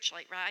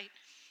spiritually, right?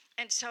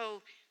 And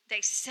so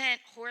they sent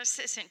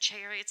horses and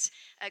chariots.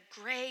 A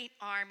great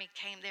army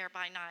came there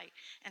by night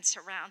and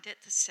surrounded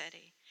the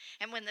city.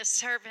 And when the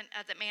servant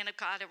of the man of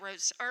God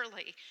arose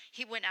early,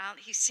 he went out,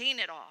 he seen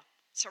it all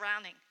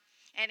surrounding.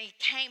 And he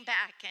came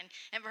back, and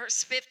in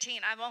verse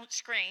 15, I won't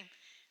scream,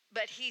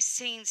 but he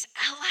sings,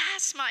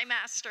 alas, my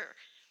master.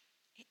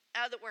 In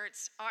other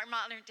words, our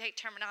modern day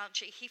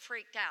terminology, he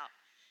freaked out.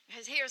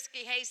 Because here's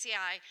Gehazi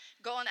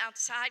going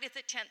outside of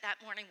the tent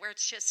that morning where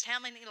it's just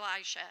him and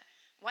Elisha.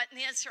 What in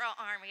the Israel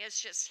army is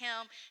just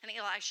him and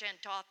Elisha and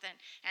Dothan.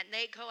 And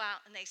they go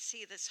out and they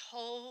see this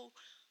whole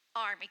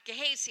army.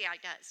 Gehazi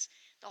does.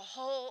 The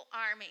whole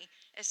army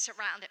is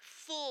surrounded,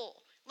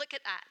 full. Look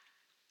at that.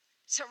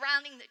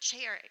 Surrounding the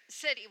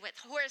city with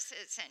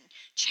horses and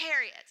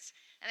chariots.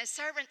 And a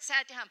servant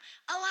said to him,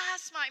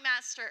 alas, my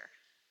master,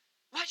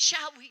 what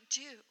shall we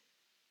do?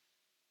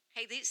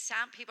 Hey, these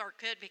sound people are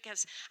good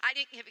because I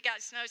didn't give you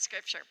guys no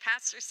scripture.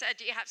 Pastor said,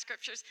 do you have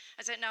scriptures?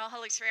 I said, no,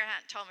 Holy Spirit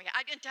hadn't told me.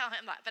 I didn't tell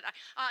him that, but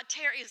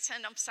Terry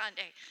sent them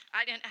Sunday.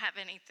 I didn't have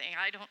anything.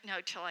 I don't know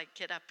till I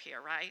get up here,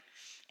 right?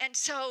 And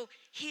so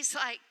he's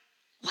like,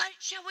 what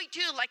shall we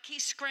do? Like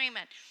he's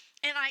screaming.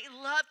 And I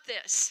love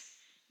this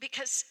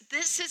because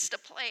this is the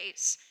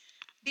place,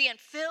 being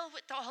filled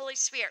with the Holy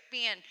Spirit,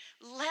 being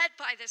led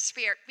by the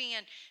Spirit,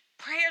 being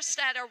prayers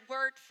that are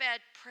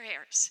word-fed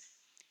prayers,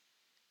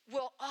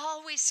 will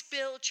always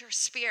build your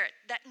spirit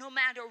that no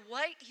matter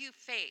what you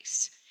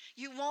face,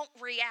 you won't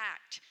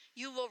react,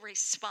 you will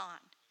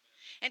respond.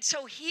 And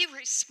so he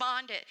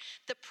responded.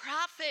 The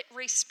prophet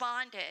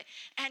responded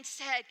and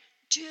said,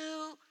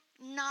 do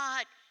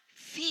not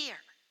fear.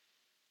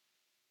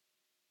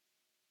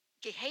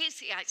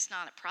 Gehazi is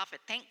not a prophet.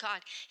 Thank God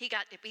he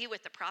got to be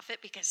with the prophet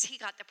because he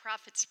got the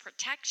prophet's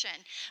protection.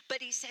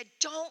 But he said,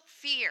 don't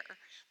fear.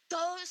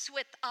 Those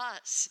with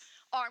us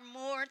are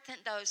more than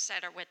those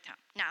that are with him.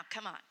 Now,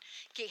 come on.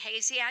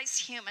 Gehazi is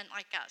human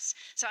like us.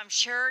 So I'm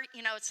sure,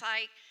 it's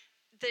like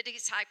the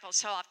disciples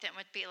so often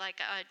would be like,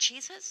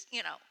 Jesus?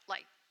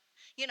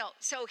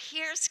 So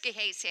here's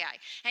Gehazi.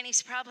 And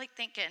he's probably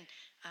thinking,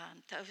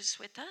 those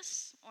with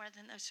us more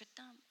than those with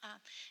them.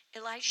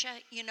 Elisha,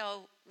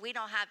 we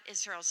don't have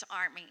Israel's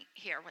army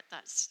here with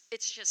us.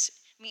 It's just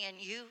me and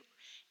you.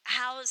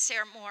 How is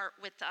there more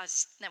with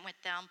us than with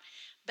them?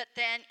 But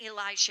then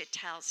Elisha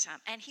tells him,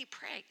 and he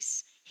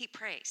prays. He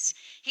prays.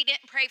 He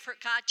didn't pray for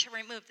God to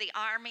remove the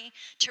army,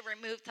 to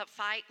remove the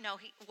fight. No,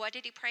 what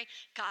did he pray?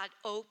 God,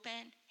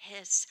 open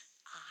his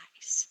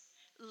eyes.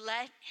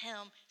 Let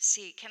him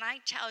see. Can I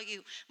tell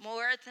you,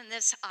 more than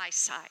this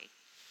eyesight,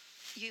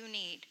 you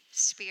need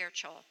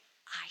spiritual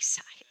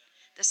eyesight.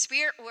 The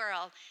spirit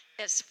world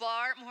is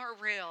far more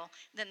real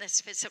than this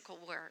physical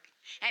world.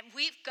 And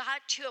we've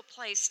got to a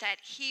place that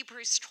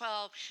Hebrews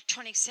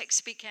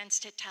 12:26 begins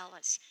to tell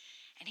us.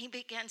 And he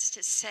begins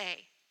to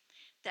say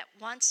that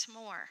once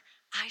more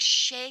I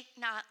shake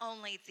not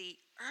only the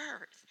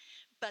earth,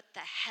 but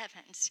the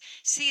heavens.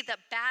 See, the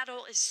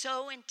battle is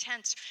so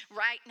intense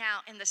right now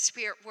in the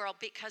spirit world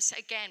because,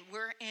 again,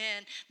 we're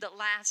in the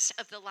last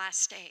of the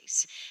last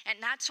days. And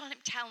that's what I'm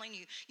telling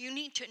you. You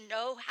need to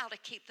know how to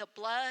keep the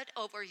blood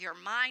over your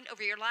mind,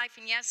 over your life.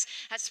 And yes,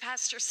 as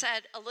Pastor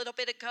said a little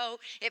bit ago,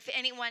 if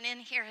anyone in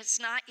here has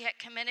not yet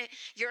committed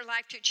your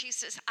life to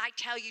Jesus, I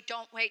tell you,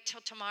 don't wait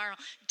till tomorrow.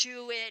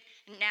 Do it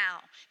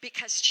now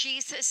because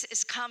Jesus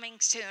is coming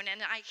soon.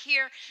 And I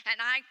hear and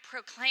I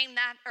proclaim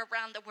that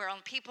around the world.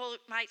 People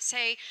might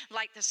say,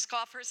 like the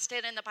scoffers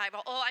did in the Bible,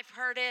 oh, I've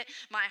heard it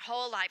my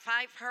whole life.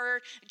 I've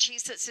heard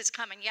Jesus is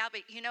coming. Yeah,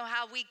 but you know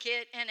how we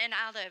get in and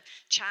out of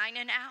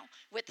China now?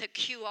 With the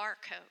QR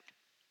code.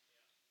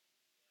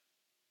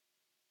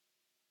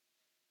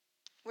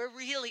 We're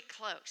really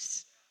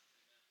close.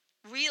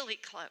 Really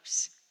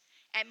close.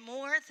 And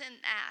more than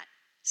that,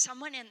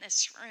 someone in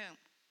this room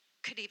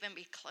could even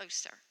be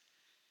closer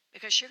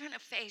because you're going to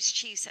face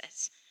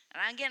Jesus.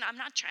 And again, I'm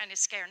not trying to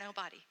scare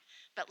nobody,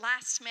 but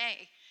last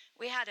May,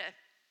 we had a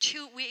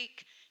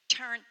 2-week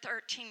turned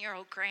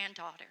 13-year-old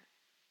granddaughter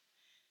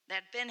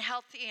that had been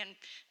healthy in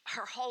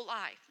her whole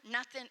life,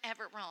 nothing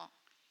ever wrong.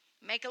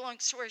 Make a long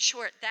story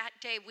short, that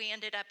day we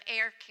ended up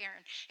air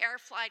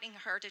flighting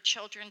her to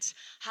Children's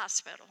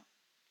Hospital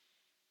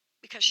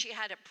because she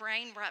had a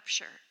brain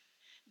rupture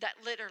that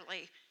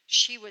literally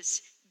she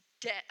was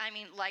dead. I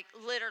mean, like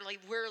literally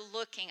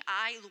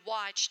I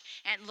watched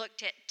and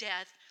looked at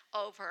death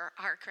over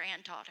our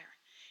granddaughter.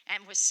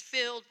 And was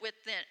filled with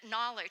the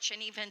knowledge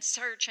and even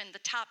surgeon, the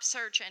top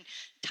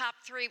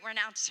 3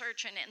 renowned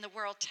surgeon in the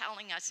world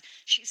telling us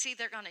she's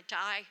either going to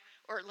die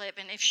or live.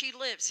 And if she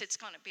lives, it's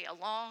going to be a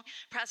long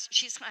process.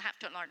 She's going to have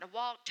to learn to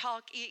walk,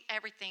 talk, eat,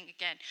 everything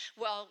again.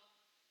 Well,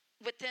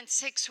 within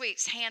 6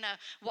 weeks, Hannah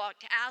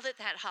walked out of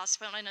that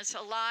hospital and is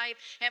alive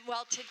and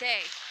well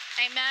today.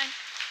 Amen.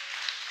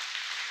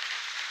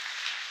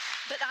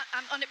 But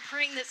I'm going to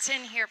bring this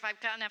in here if I've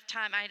got enough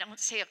time. I don't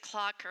see a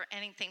clock or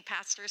anything,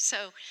 Pastor.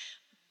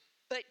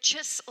 But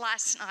just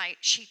last night,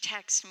 she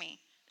texted me,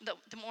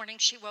 the morning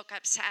she woke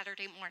up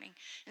Saturday morning,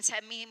 and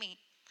said, Mimi,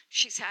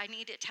 she said, I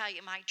need to tell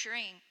you my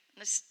dream.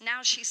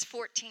 Now she's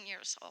 14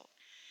 years old.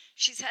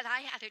 She said,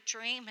 I had a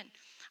dream, and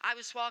I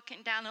was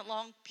walking down a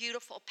long,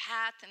 beautiful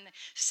path, and the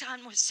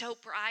sun was so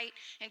bright.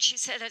 And she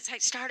said, as I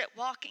started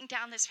walking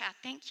down this path,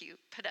 thank you,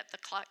 put up the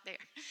clock there.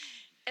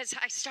 As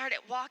I started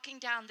walking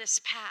down this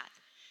path,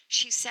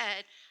 she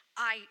said,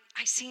 I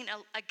seen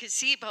a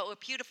gazebo, a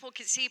beautiful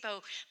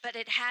gazebo, but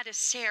it had a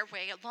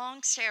stairway, a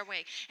long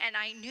stairway, and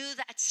I knew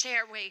that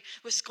stairway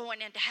was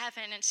going into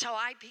heaven. And so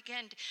I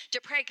began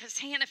to pray because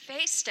Hannah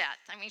faced death.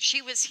 I mean,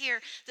 she was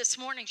here this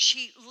morning.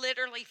 She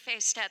literally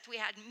faced death. We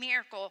had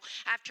miracle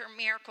after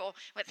miracle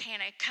with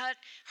Hannah. Cut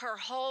her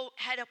whole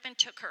head open,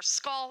 took her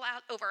skull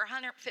out, over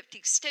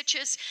 150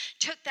 stitches,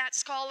 took that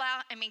skull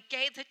out,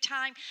 gave the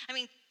time.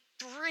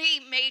 3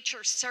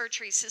 major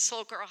surgeries this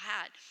little girl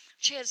had.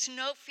 She has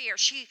no fear.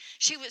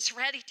 She was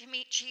ready to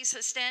meet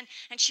Jesus then,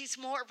 and she's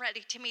more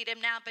ready to meet him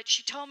now. But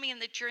she told me in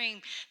the dream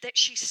that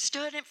she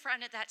stood in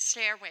front of that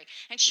stairway,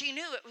 and she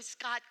knew it was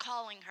God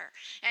calling her,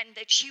 and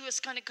that she was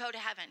going to go to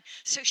heaven.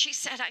 So she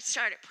said, I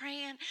started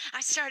praying.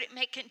 I started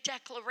making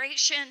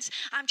declarations.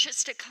 I'm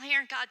just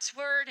declaring God's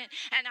word,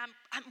 and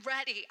I'm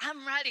ready.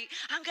 I'm ready.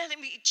 I'm going to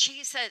meet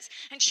Jesus.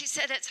 And she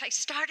said, as I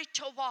started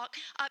to walk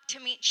up to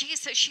meet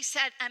Jesus, she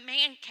said, a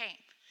man came.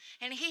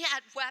 And he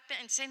had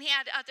weapons and he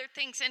had other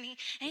things. And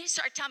he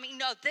started telling me,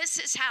 no, this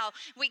is how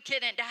we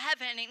get into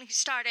heaven. And he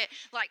started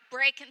like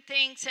breaking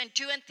things and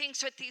doing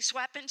things with these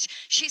weapons.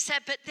 She said,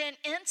 but then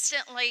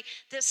instantly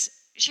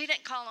she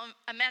didn't call him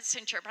a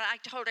messenger, but I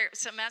told her it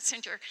was a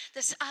messenger.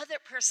 This other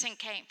person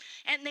came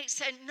and they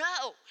said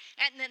no.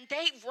 And then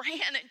they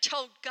ran and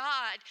told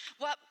God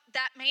what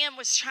that man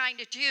was trying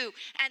to do.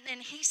 And then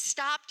he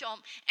stopped them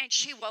and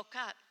she woke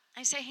up.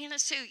 I say, Hannah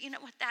Sue, you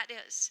know what that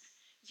is?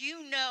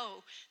 You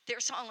know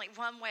there's only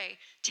one way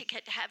to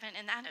get to heaven,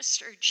 and that is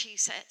through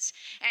Jesus.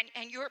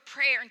 And your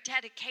prayer and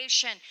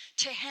dedication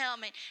to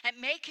him and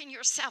making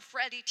yourself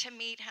ready to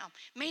meet him.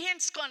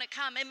 Man's going to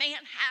come, and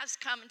man has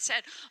come and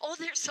said, oh,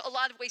 there's a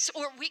lot of ways,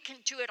 or we can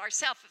do it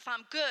ourselves. If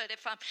I'm good,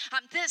 if I'm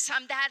this,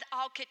 I'm that,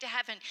 I'll get to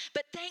heaven.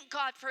 But thank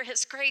God for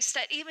his grace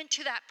that even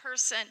to that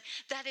person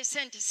that is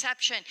in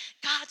deception,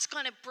 God's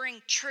going to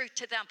bring truth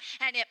to them.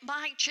 And it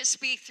might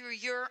just be through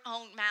your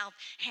own mouth,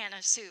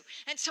 Hannah Sue.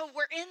 And so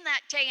we're in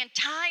that day, and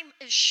time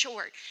is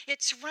short.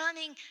 It's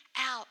running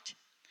out.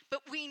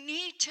 But we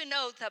need to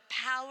know the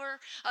power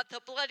of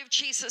the blood of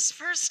Jesus,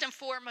 first and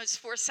foremost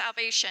for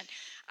salvation.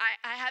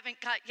 I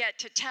haven't got yet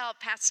to tell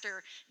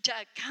Pastor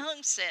Doug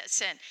Combs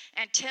this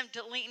and Tim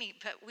Delaney,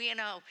 but we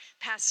know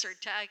Pastor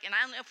Doug, and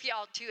I don't know if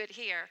y'all do it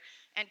here,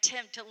 and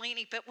Tim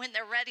Delaney, but when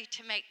they're ready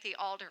to make the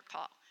altar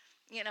call,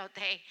 you know,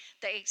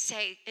 they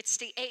say it's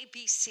the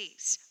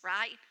ABCs,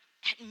 right?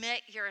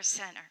 Admit you're a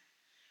sinner.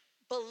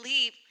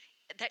 Believe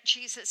that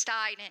Jesus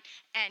died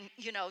and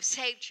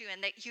saved you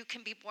and that you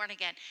can be born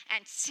again.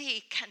 And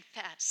C,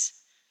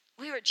 confess.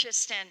 we were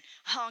just in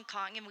Hong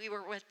Kong, and we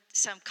were with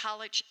some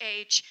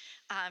college-age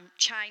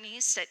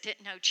Chinese that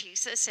didn't know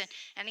Jesus,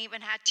 and even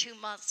had 2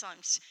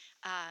 Muslims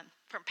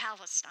from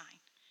Palestine.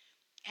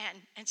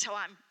 And so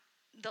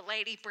the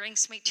lady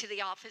brings me to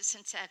the office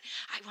and said,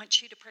 I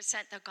want you to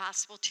present the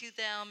gospel to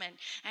them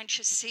and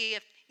just see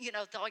if,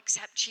 they'll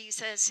accept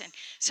Jesus. And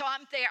so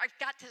I'm there. I've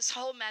got this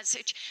whole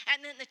message.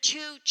 And then the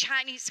 2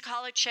 Chinese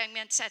college young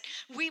men said,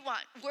 we're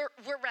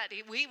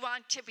ready. We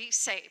want to be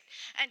saved.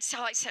 And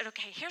so I said,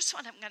 okay, here's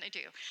what I'm going to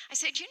do. I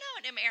said,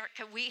 in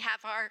America, we have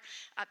our,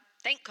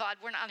 thank God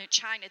we're not in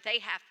China. They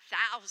have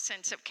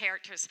thousands of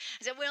characters.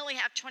 I said, we only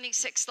have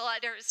 26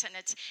 letters, and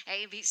it's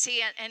A, B,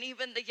 C. And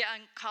even the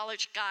young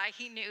college guy,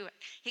 he knew it.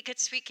 He could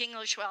speak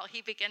English well.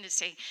 He began to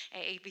say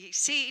A, B,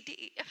 C,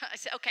 D. I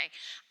said, okay,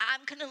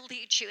 I'm going to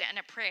lead you in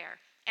a prayer,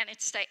 and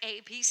it's the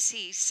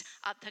ABCs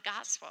of the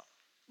gospel.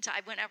 So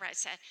I went over, I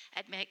said,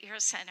 admit you're a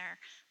sinner,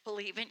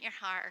 believe in your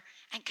heart,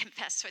 and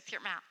confess with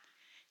your mouth.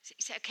 So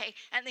he said, okay.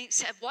 And then he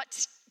said,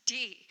 what's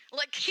D?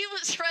 Like he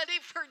was ready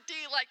for D.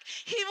 Like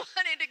he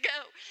wanted to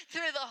go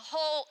through the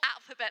whole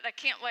alphabet. I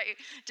can't wait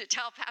to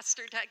tell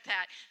Pastor Doug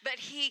that. But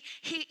he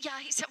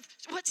said,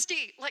 what's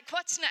D? Like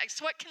what's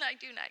next? What can I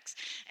do next?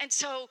 And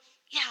so,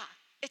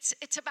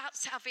 it's about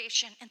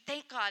salvation. And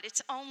thank God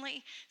it's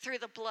only through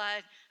the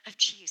blood of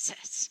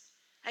Jesus.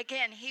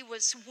 Again, he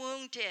was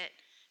wounded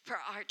for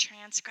our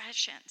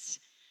transgressions.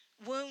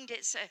 Wound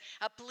is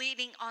a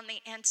bleeding on the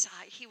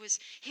inside. He was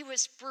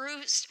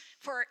bruised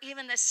for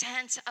even the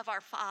sins of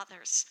our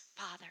father's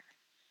father.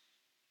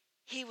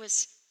 He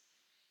was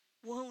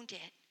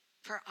wounded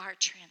for our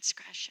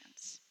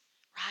transgressions,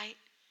 right?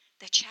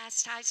 The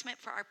chastisement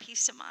for our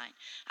peace of mind.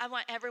 I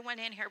want everyone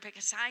in here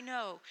because I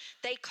know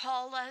they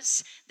call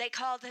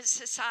this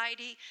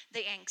society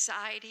the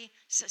anxiety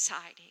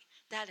society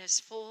that is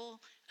full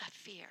of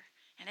fear.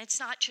 And it's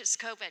not just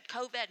COVID.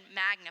 COVID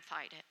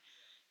magnified it.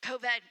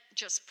 COVID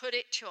just put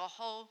it to a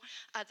whole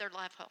other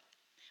level.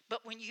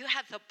 But when you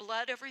have the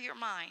blood over your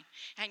mind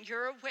and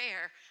you're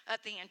aware of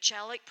the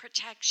angelic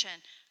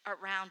protection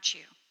around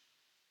you,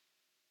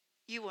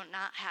 you will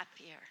not have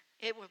fear.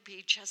 It will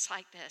be just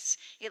like this.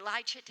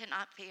 Elijah did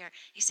not fear.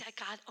 He said,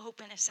 God,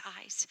 open his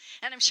eyes.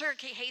 And I'm sure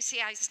Gehazi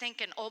is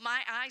thinking, oh, my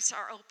eyes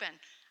are open.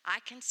 I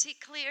can see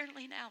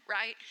clearly now,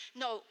 right?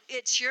 No,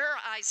 it's your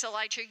eyes,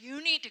 Elijah.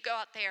 You need to go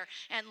out there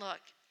and look.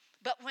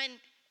 But when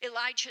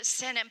Elijah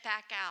sent him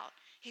back out,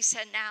 he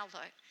said, now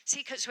look. See,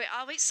 because we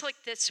always look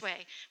this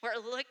way. We're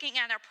looking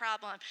at our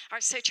problem,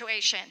 our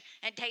situation.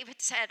 And David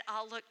said,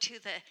 I'll look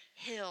to the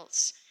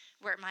hills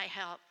where my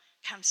help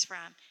comes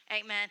from.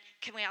 Amen.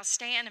 Can we all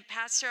stand? And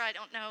Pastor, I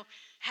don't know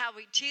how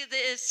we do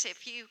this.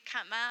 If you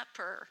come up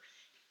or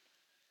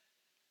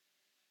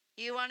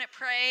you want to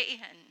pray.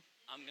 And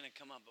I'm going to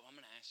come up, but I'm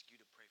going to ask you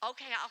to pray.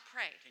 Okay, I'll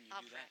pray. Can you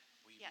I'll do pray. that?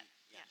 Will you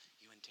Yeah.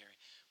 You and Terry.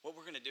 What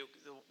we're going to do,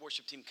 the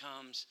worship team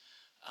comes.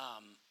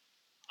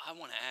 I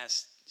want to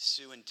ask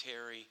Sue and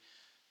Terry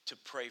to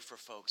pray for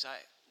folks.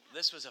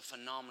 This was a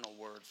phenomenal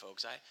word,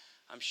 folks.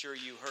 I'm sure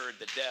you heard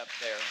the depth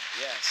there.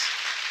 Yes.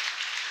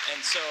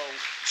 And so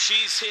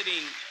she's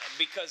hitting,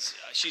 because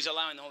she's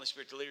allowing the Holy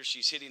Spirit to lead her,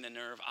 she's hitting a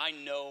nerve. I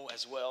know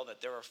as well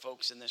that there are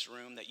folks in this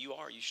room that you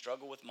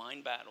struggle with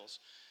mind battles.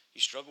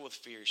 You struggle with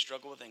fear. You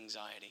struggle with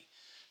anxiety.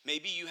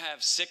 Maybe you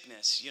have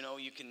sickness.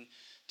 You can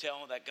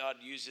tell that God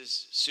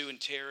uses Sue and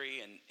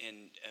Terry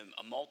and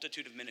a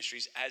multitude of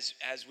ministries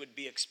as would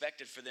be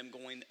expected for them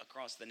going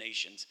across the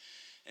nations.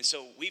 And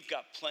so we've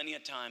got plenty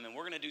of time, and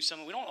we're going to do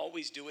something. We don't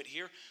always do it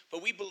here,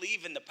 but we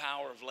believe in the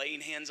power of laying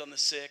hands on the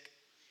sick.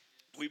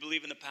 We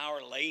believe in the power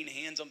of laying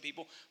hands on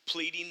people,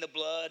 pleading the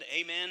blood.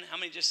 Amen. How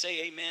many just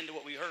say amen to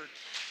what we heard?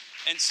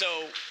 And so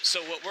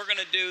what we're going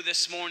to do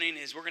this morning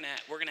is we're going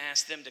to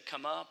ask them to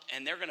come up,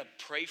 and they're going to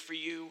pray for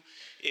you.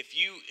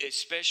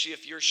 Especially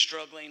if you're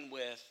struggling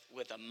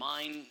with a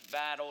mind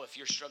battle, if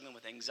you're struggling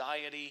with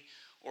anxiety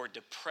or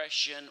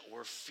depression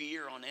or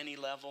fear on any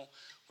level,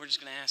 we're just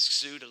going to ask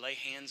Sue to lay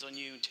hands on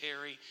you and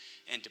Terry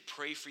and to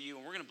pray for you.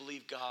 And we're going to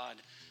believe God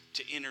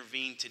to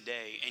intervene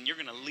today. And you're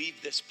going to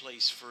leave this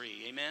place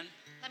free. Amen?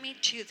 Let me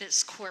do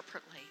this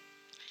corporately.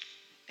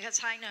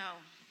 Because I know,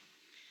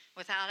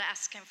 without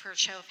asking for a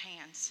show of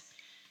hands,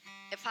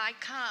 if I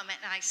come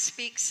and I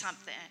speak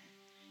something,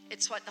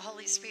 it's what the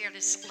Holy Spirit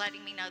is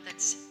letting me know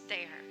that's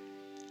there.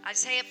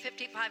 Isaiah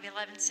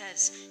 55:11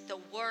 says, the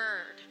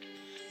word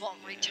won't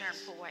return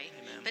void,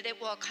 but it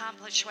will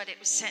accomplish what it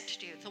was sent to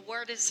do. The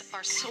word is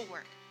our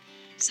sword.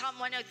 Psalm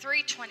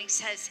 103:20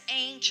 says,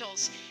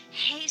 angels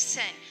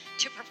hasten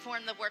to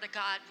perform the word of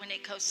God when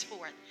it goes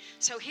forth.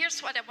 So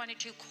here's what I want to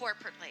do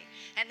corporately.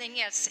 And then,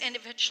 yes,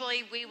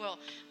 individually, we will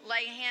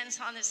lay hands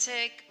on the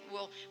sick.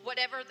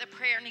 Whatever the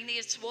prayer need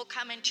is, we'll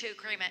come into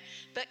agreement.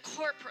 But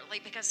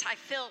corporately, because I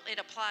feel it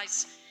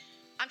applies,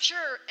 I'm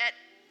sure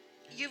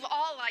you've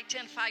all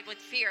identified with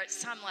fear at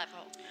some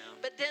level. Yeah.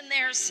 But then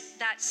there's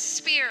that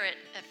spirit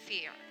of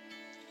fear.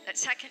 That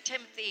 2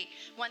 Timothy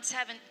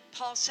 1:7,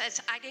 Paul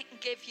says, I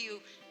didn't give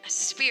you a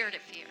spirit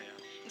of fear.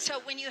 Yeah. So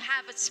when you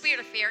have a spirit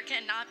of fear,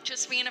 again, not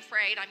just being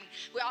afraid. I mean,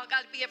 we all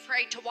got to be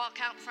afraid to walk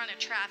out in front of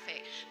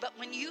traffic. But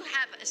when you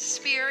have a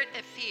spirit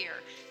of fear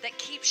that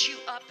keeps you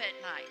up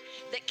at night,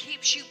 that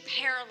keeps you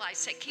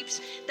paralyzed, that keeps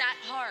that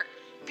heart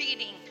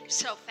beating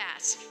so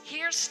fast,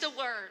 here's the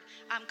word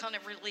I'm going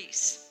to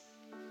release.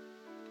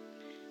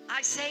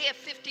 Isaiah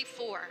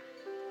 54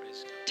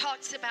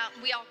 talks about,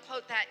 we all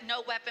quote that,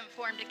 no weapon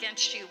formed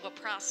against you will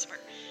prosper.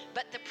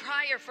 But the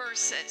prior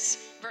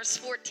verses, verse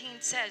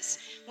 14 says,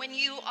 when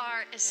you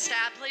are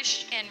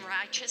established in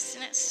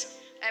righteousness,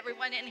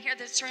 everyone in here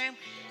this room,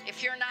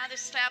 if you're not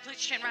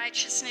established in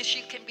righteousness,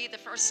 you can be the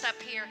first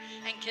up here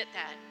and get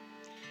that.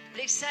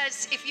 But he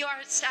says, if you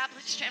are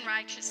established in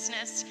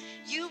righteousness,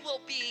 you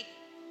will be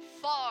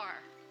far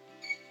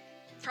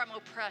from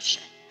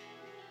oppression.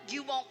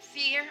 You won't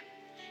fear,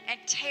 and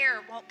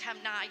terror won't come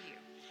nigh you.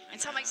 And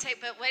somebody say,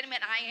 but wait a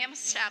minute, I am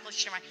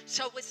established in righteousness.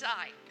 So was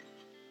I.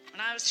 When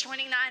I was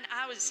 29,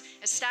 I was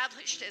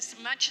established as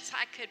much as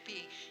I could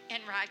be in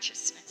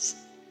righteousness.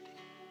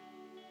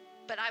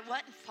 But I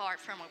wasn't far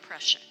from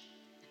oppression.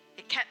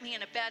 It kept me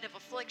in a bed of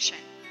affliction.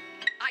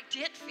 I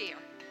did fear.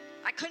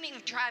 I couldn't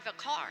even drive a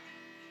car.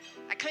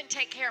 I couldn't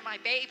take care of my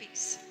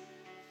babies.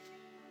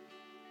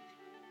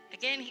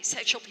 Again, he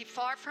said, you'll be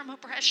far from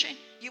oppression.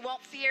 You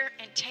won't fear,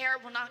 and terror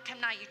will not come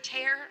nigh you.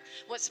 Terror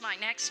was my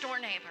next door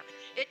neighbor.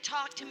 It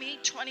talked to me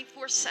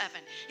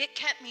 24/7. It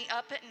kept me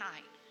up at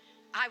night.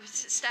 I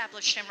was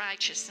established in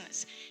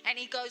righteousness. And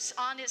he goes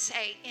on to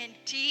say,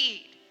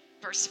 indeed,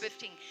 verse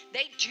 15,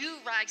 they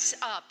do rise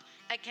up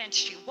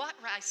against you. What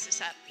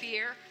rises up?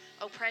 Fear,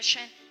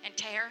 oppression, and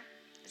terror.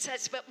 It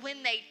says, but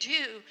when they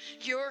do,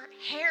 your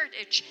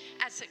heritage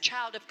as a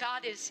child of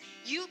God is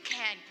you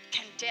can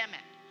condemn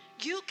it.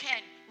 You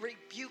can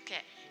rebuke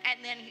it.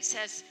 And then he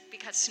says,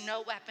 because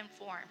no weapon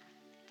formed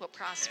will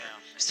prosper.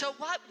 Yeah. So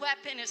what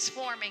weapon is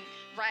forming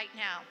right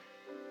now?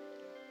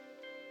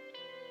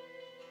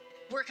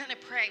 We're going to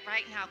pray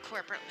right now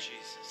corporately.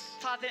 Jesus.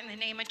 Father, in the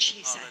name of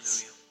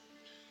Jesus. Hallelujah.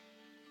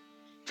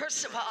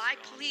 First of all, I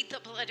plead the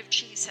blood of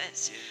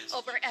Jesus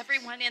over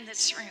everyone in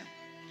this room.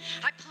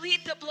 I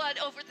plead the blood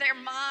over their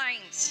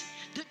minds,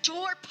 the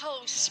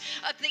doorposts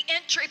of the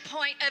entry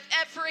point of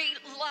every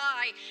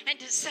lie and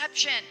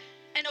deception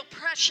and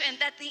oppression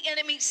that the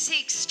enemy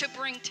seeks to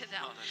bring to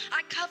them.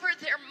 I cover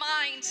their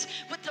minds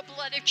with the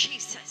blood of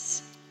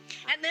Jesus.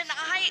 And then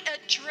I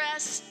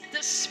address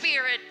the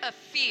spirit of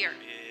fear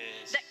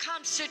that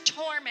comes to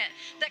torment,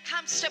 that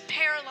comes to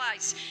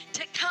paralyze,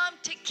 to come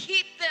to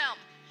keep them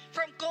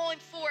from going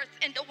forth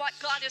into what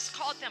God has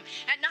called them.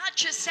 And not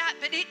just that,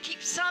 but it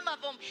keeps some of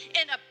them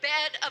in a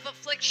bed of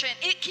affliction.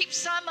 It keeps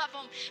some of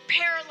them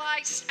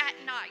paralyzed at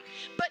night.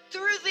 But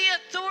through the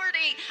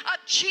authority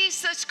of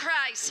Jesus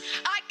Christ,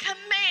 I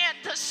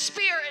command the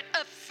spirit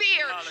of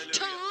fear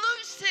to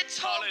loose its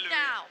hold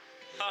now.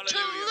 To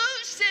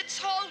loose its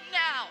hold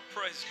now.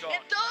 Praise God.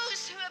 And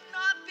those who have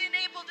not been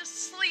able to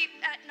sleep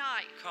at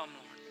night. Come,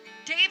 Lord.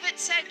 David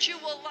said, you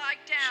will lie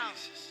down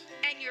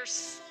and your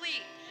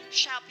sleep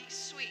shall be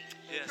sweet.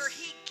 Yes. For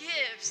he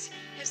gives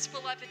his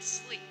beloved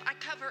sleep. I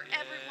cover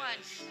everyone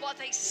while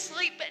they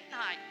sleep at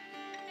night.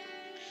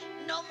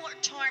 No more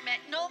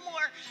torment, no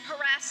more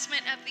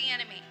harassment of the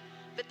enemy,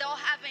 but they'll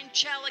have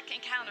angelic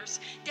encounters.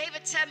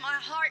 David said, my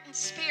heart and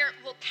spirit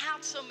will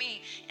counsel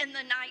me in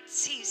the night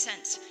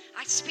seasons.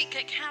 I speak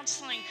a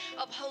counseling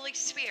of Holy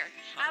Spirit.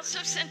 I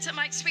also sense in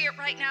my spirit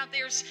right now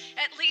there's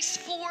at least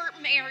 4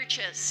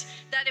 marriages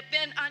that have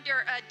been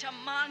under a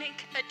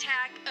demonic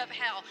attack of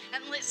hell.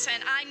 And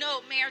listen, I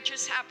know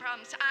marriages have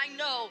problems. I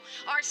know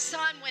our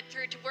son went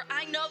through divorce.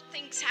 I know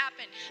things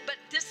happen. But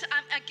this,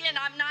 I'm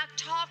not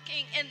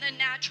talking in the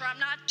natural. I'm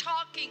not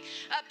talking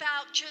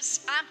about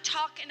I'm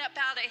talking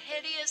about a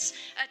hideous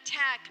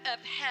attack of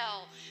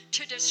hell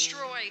to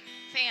destroy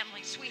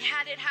families. We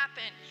had it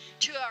happen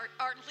to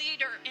our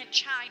leader in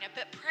China,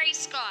 but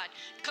praise God,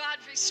 God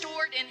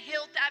restored and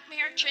healed that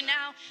marriage, and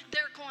now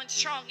they're going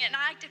strong. And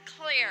I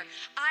declare,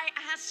 I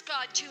ask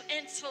God to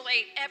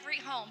insulate every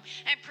home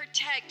and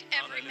protect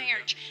every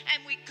marriage.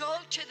 And we go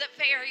to the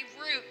very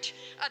root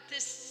of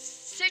this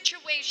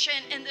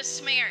situation in this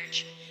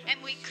marriage,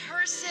 and we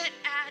curse it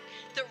at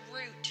the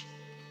root.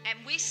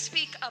 And we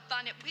speak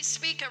abundant. We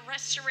speak a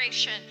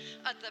restoration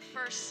of the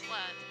first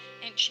love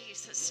in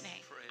Jesus'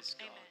 name. Praise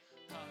God.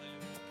 Amen.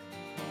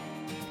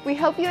 We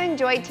hope you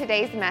enjoyed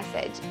today's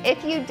message.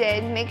 If you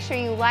did, make sure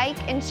you like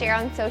and share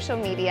on social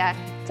media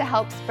to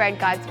help spread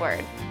God's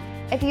word.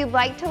 If you'd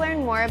like to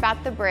learn more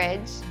about The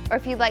Bridge, or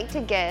if you'd like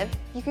to give,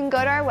 you can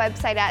go to our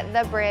website at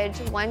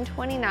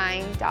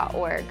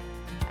thebridge129.org.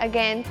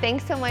 Again,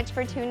 thanks so much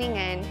for tuning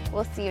in.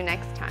 We'll see you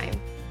next time.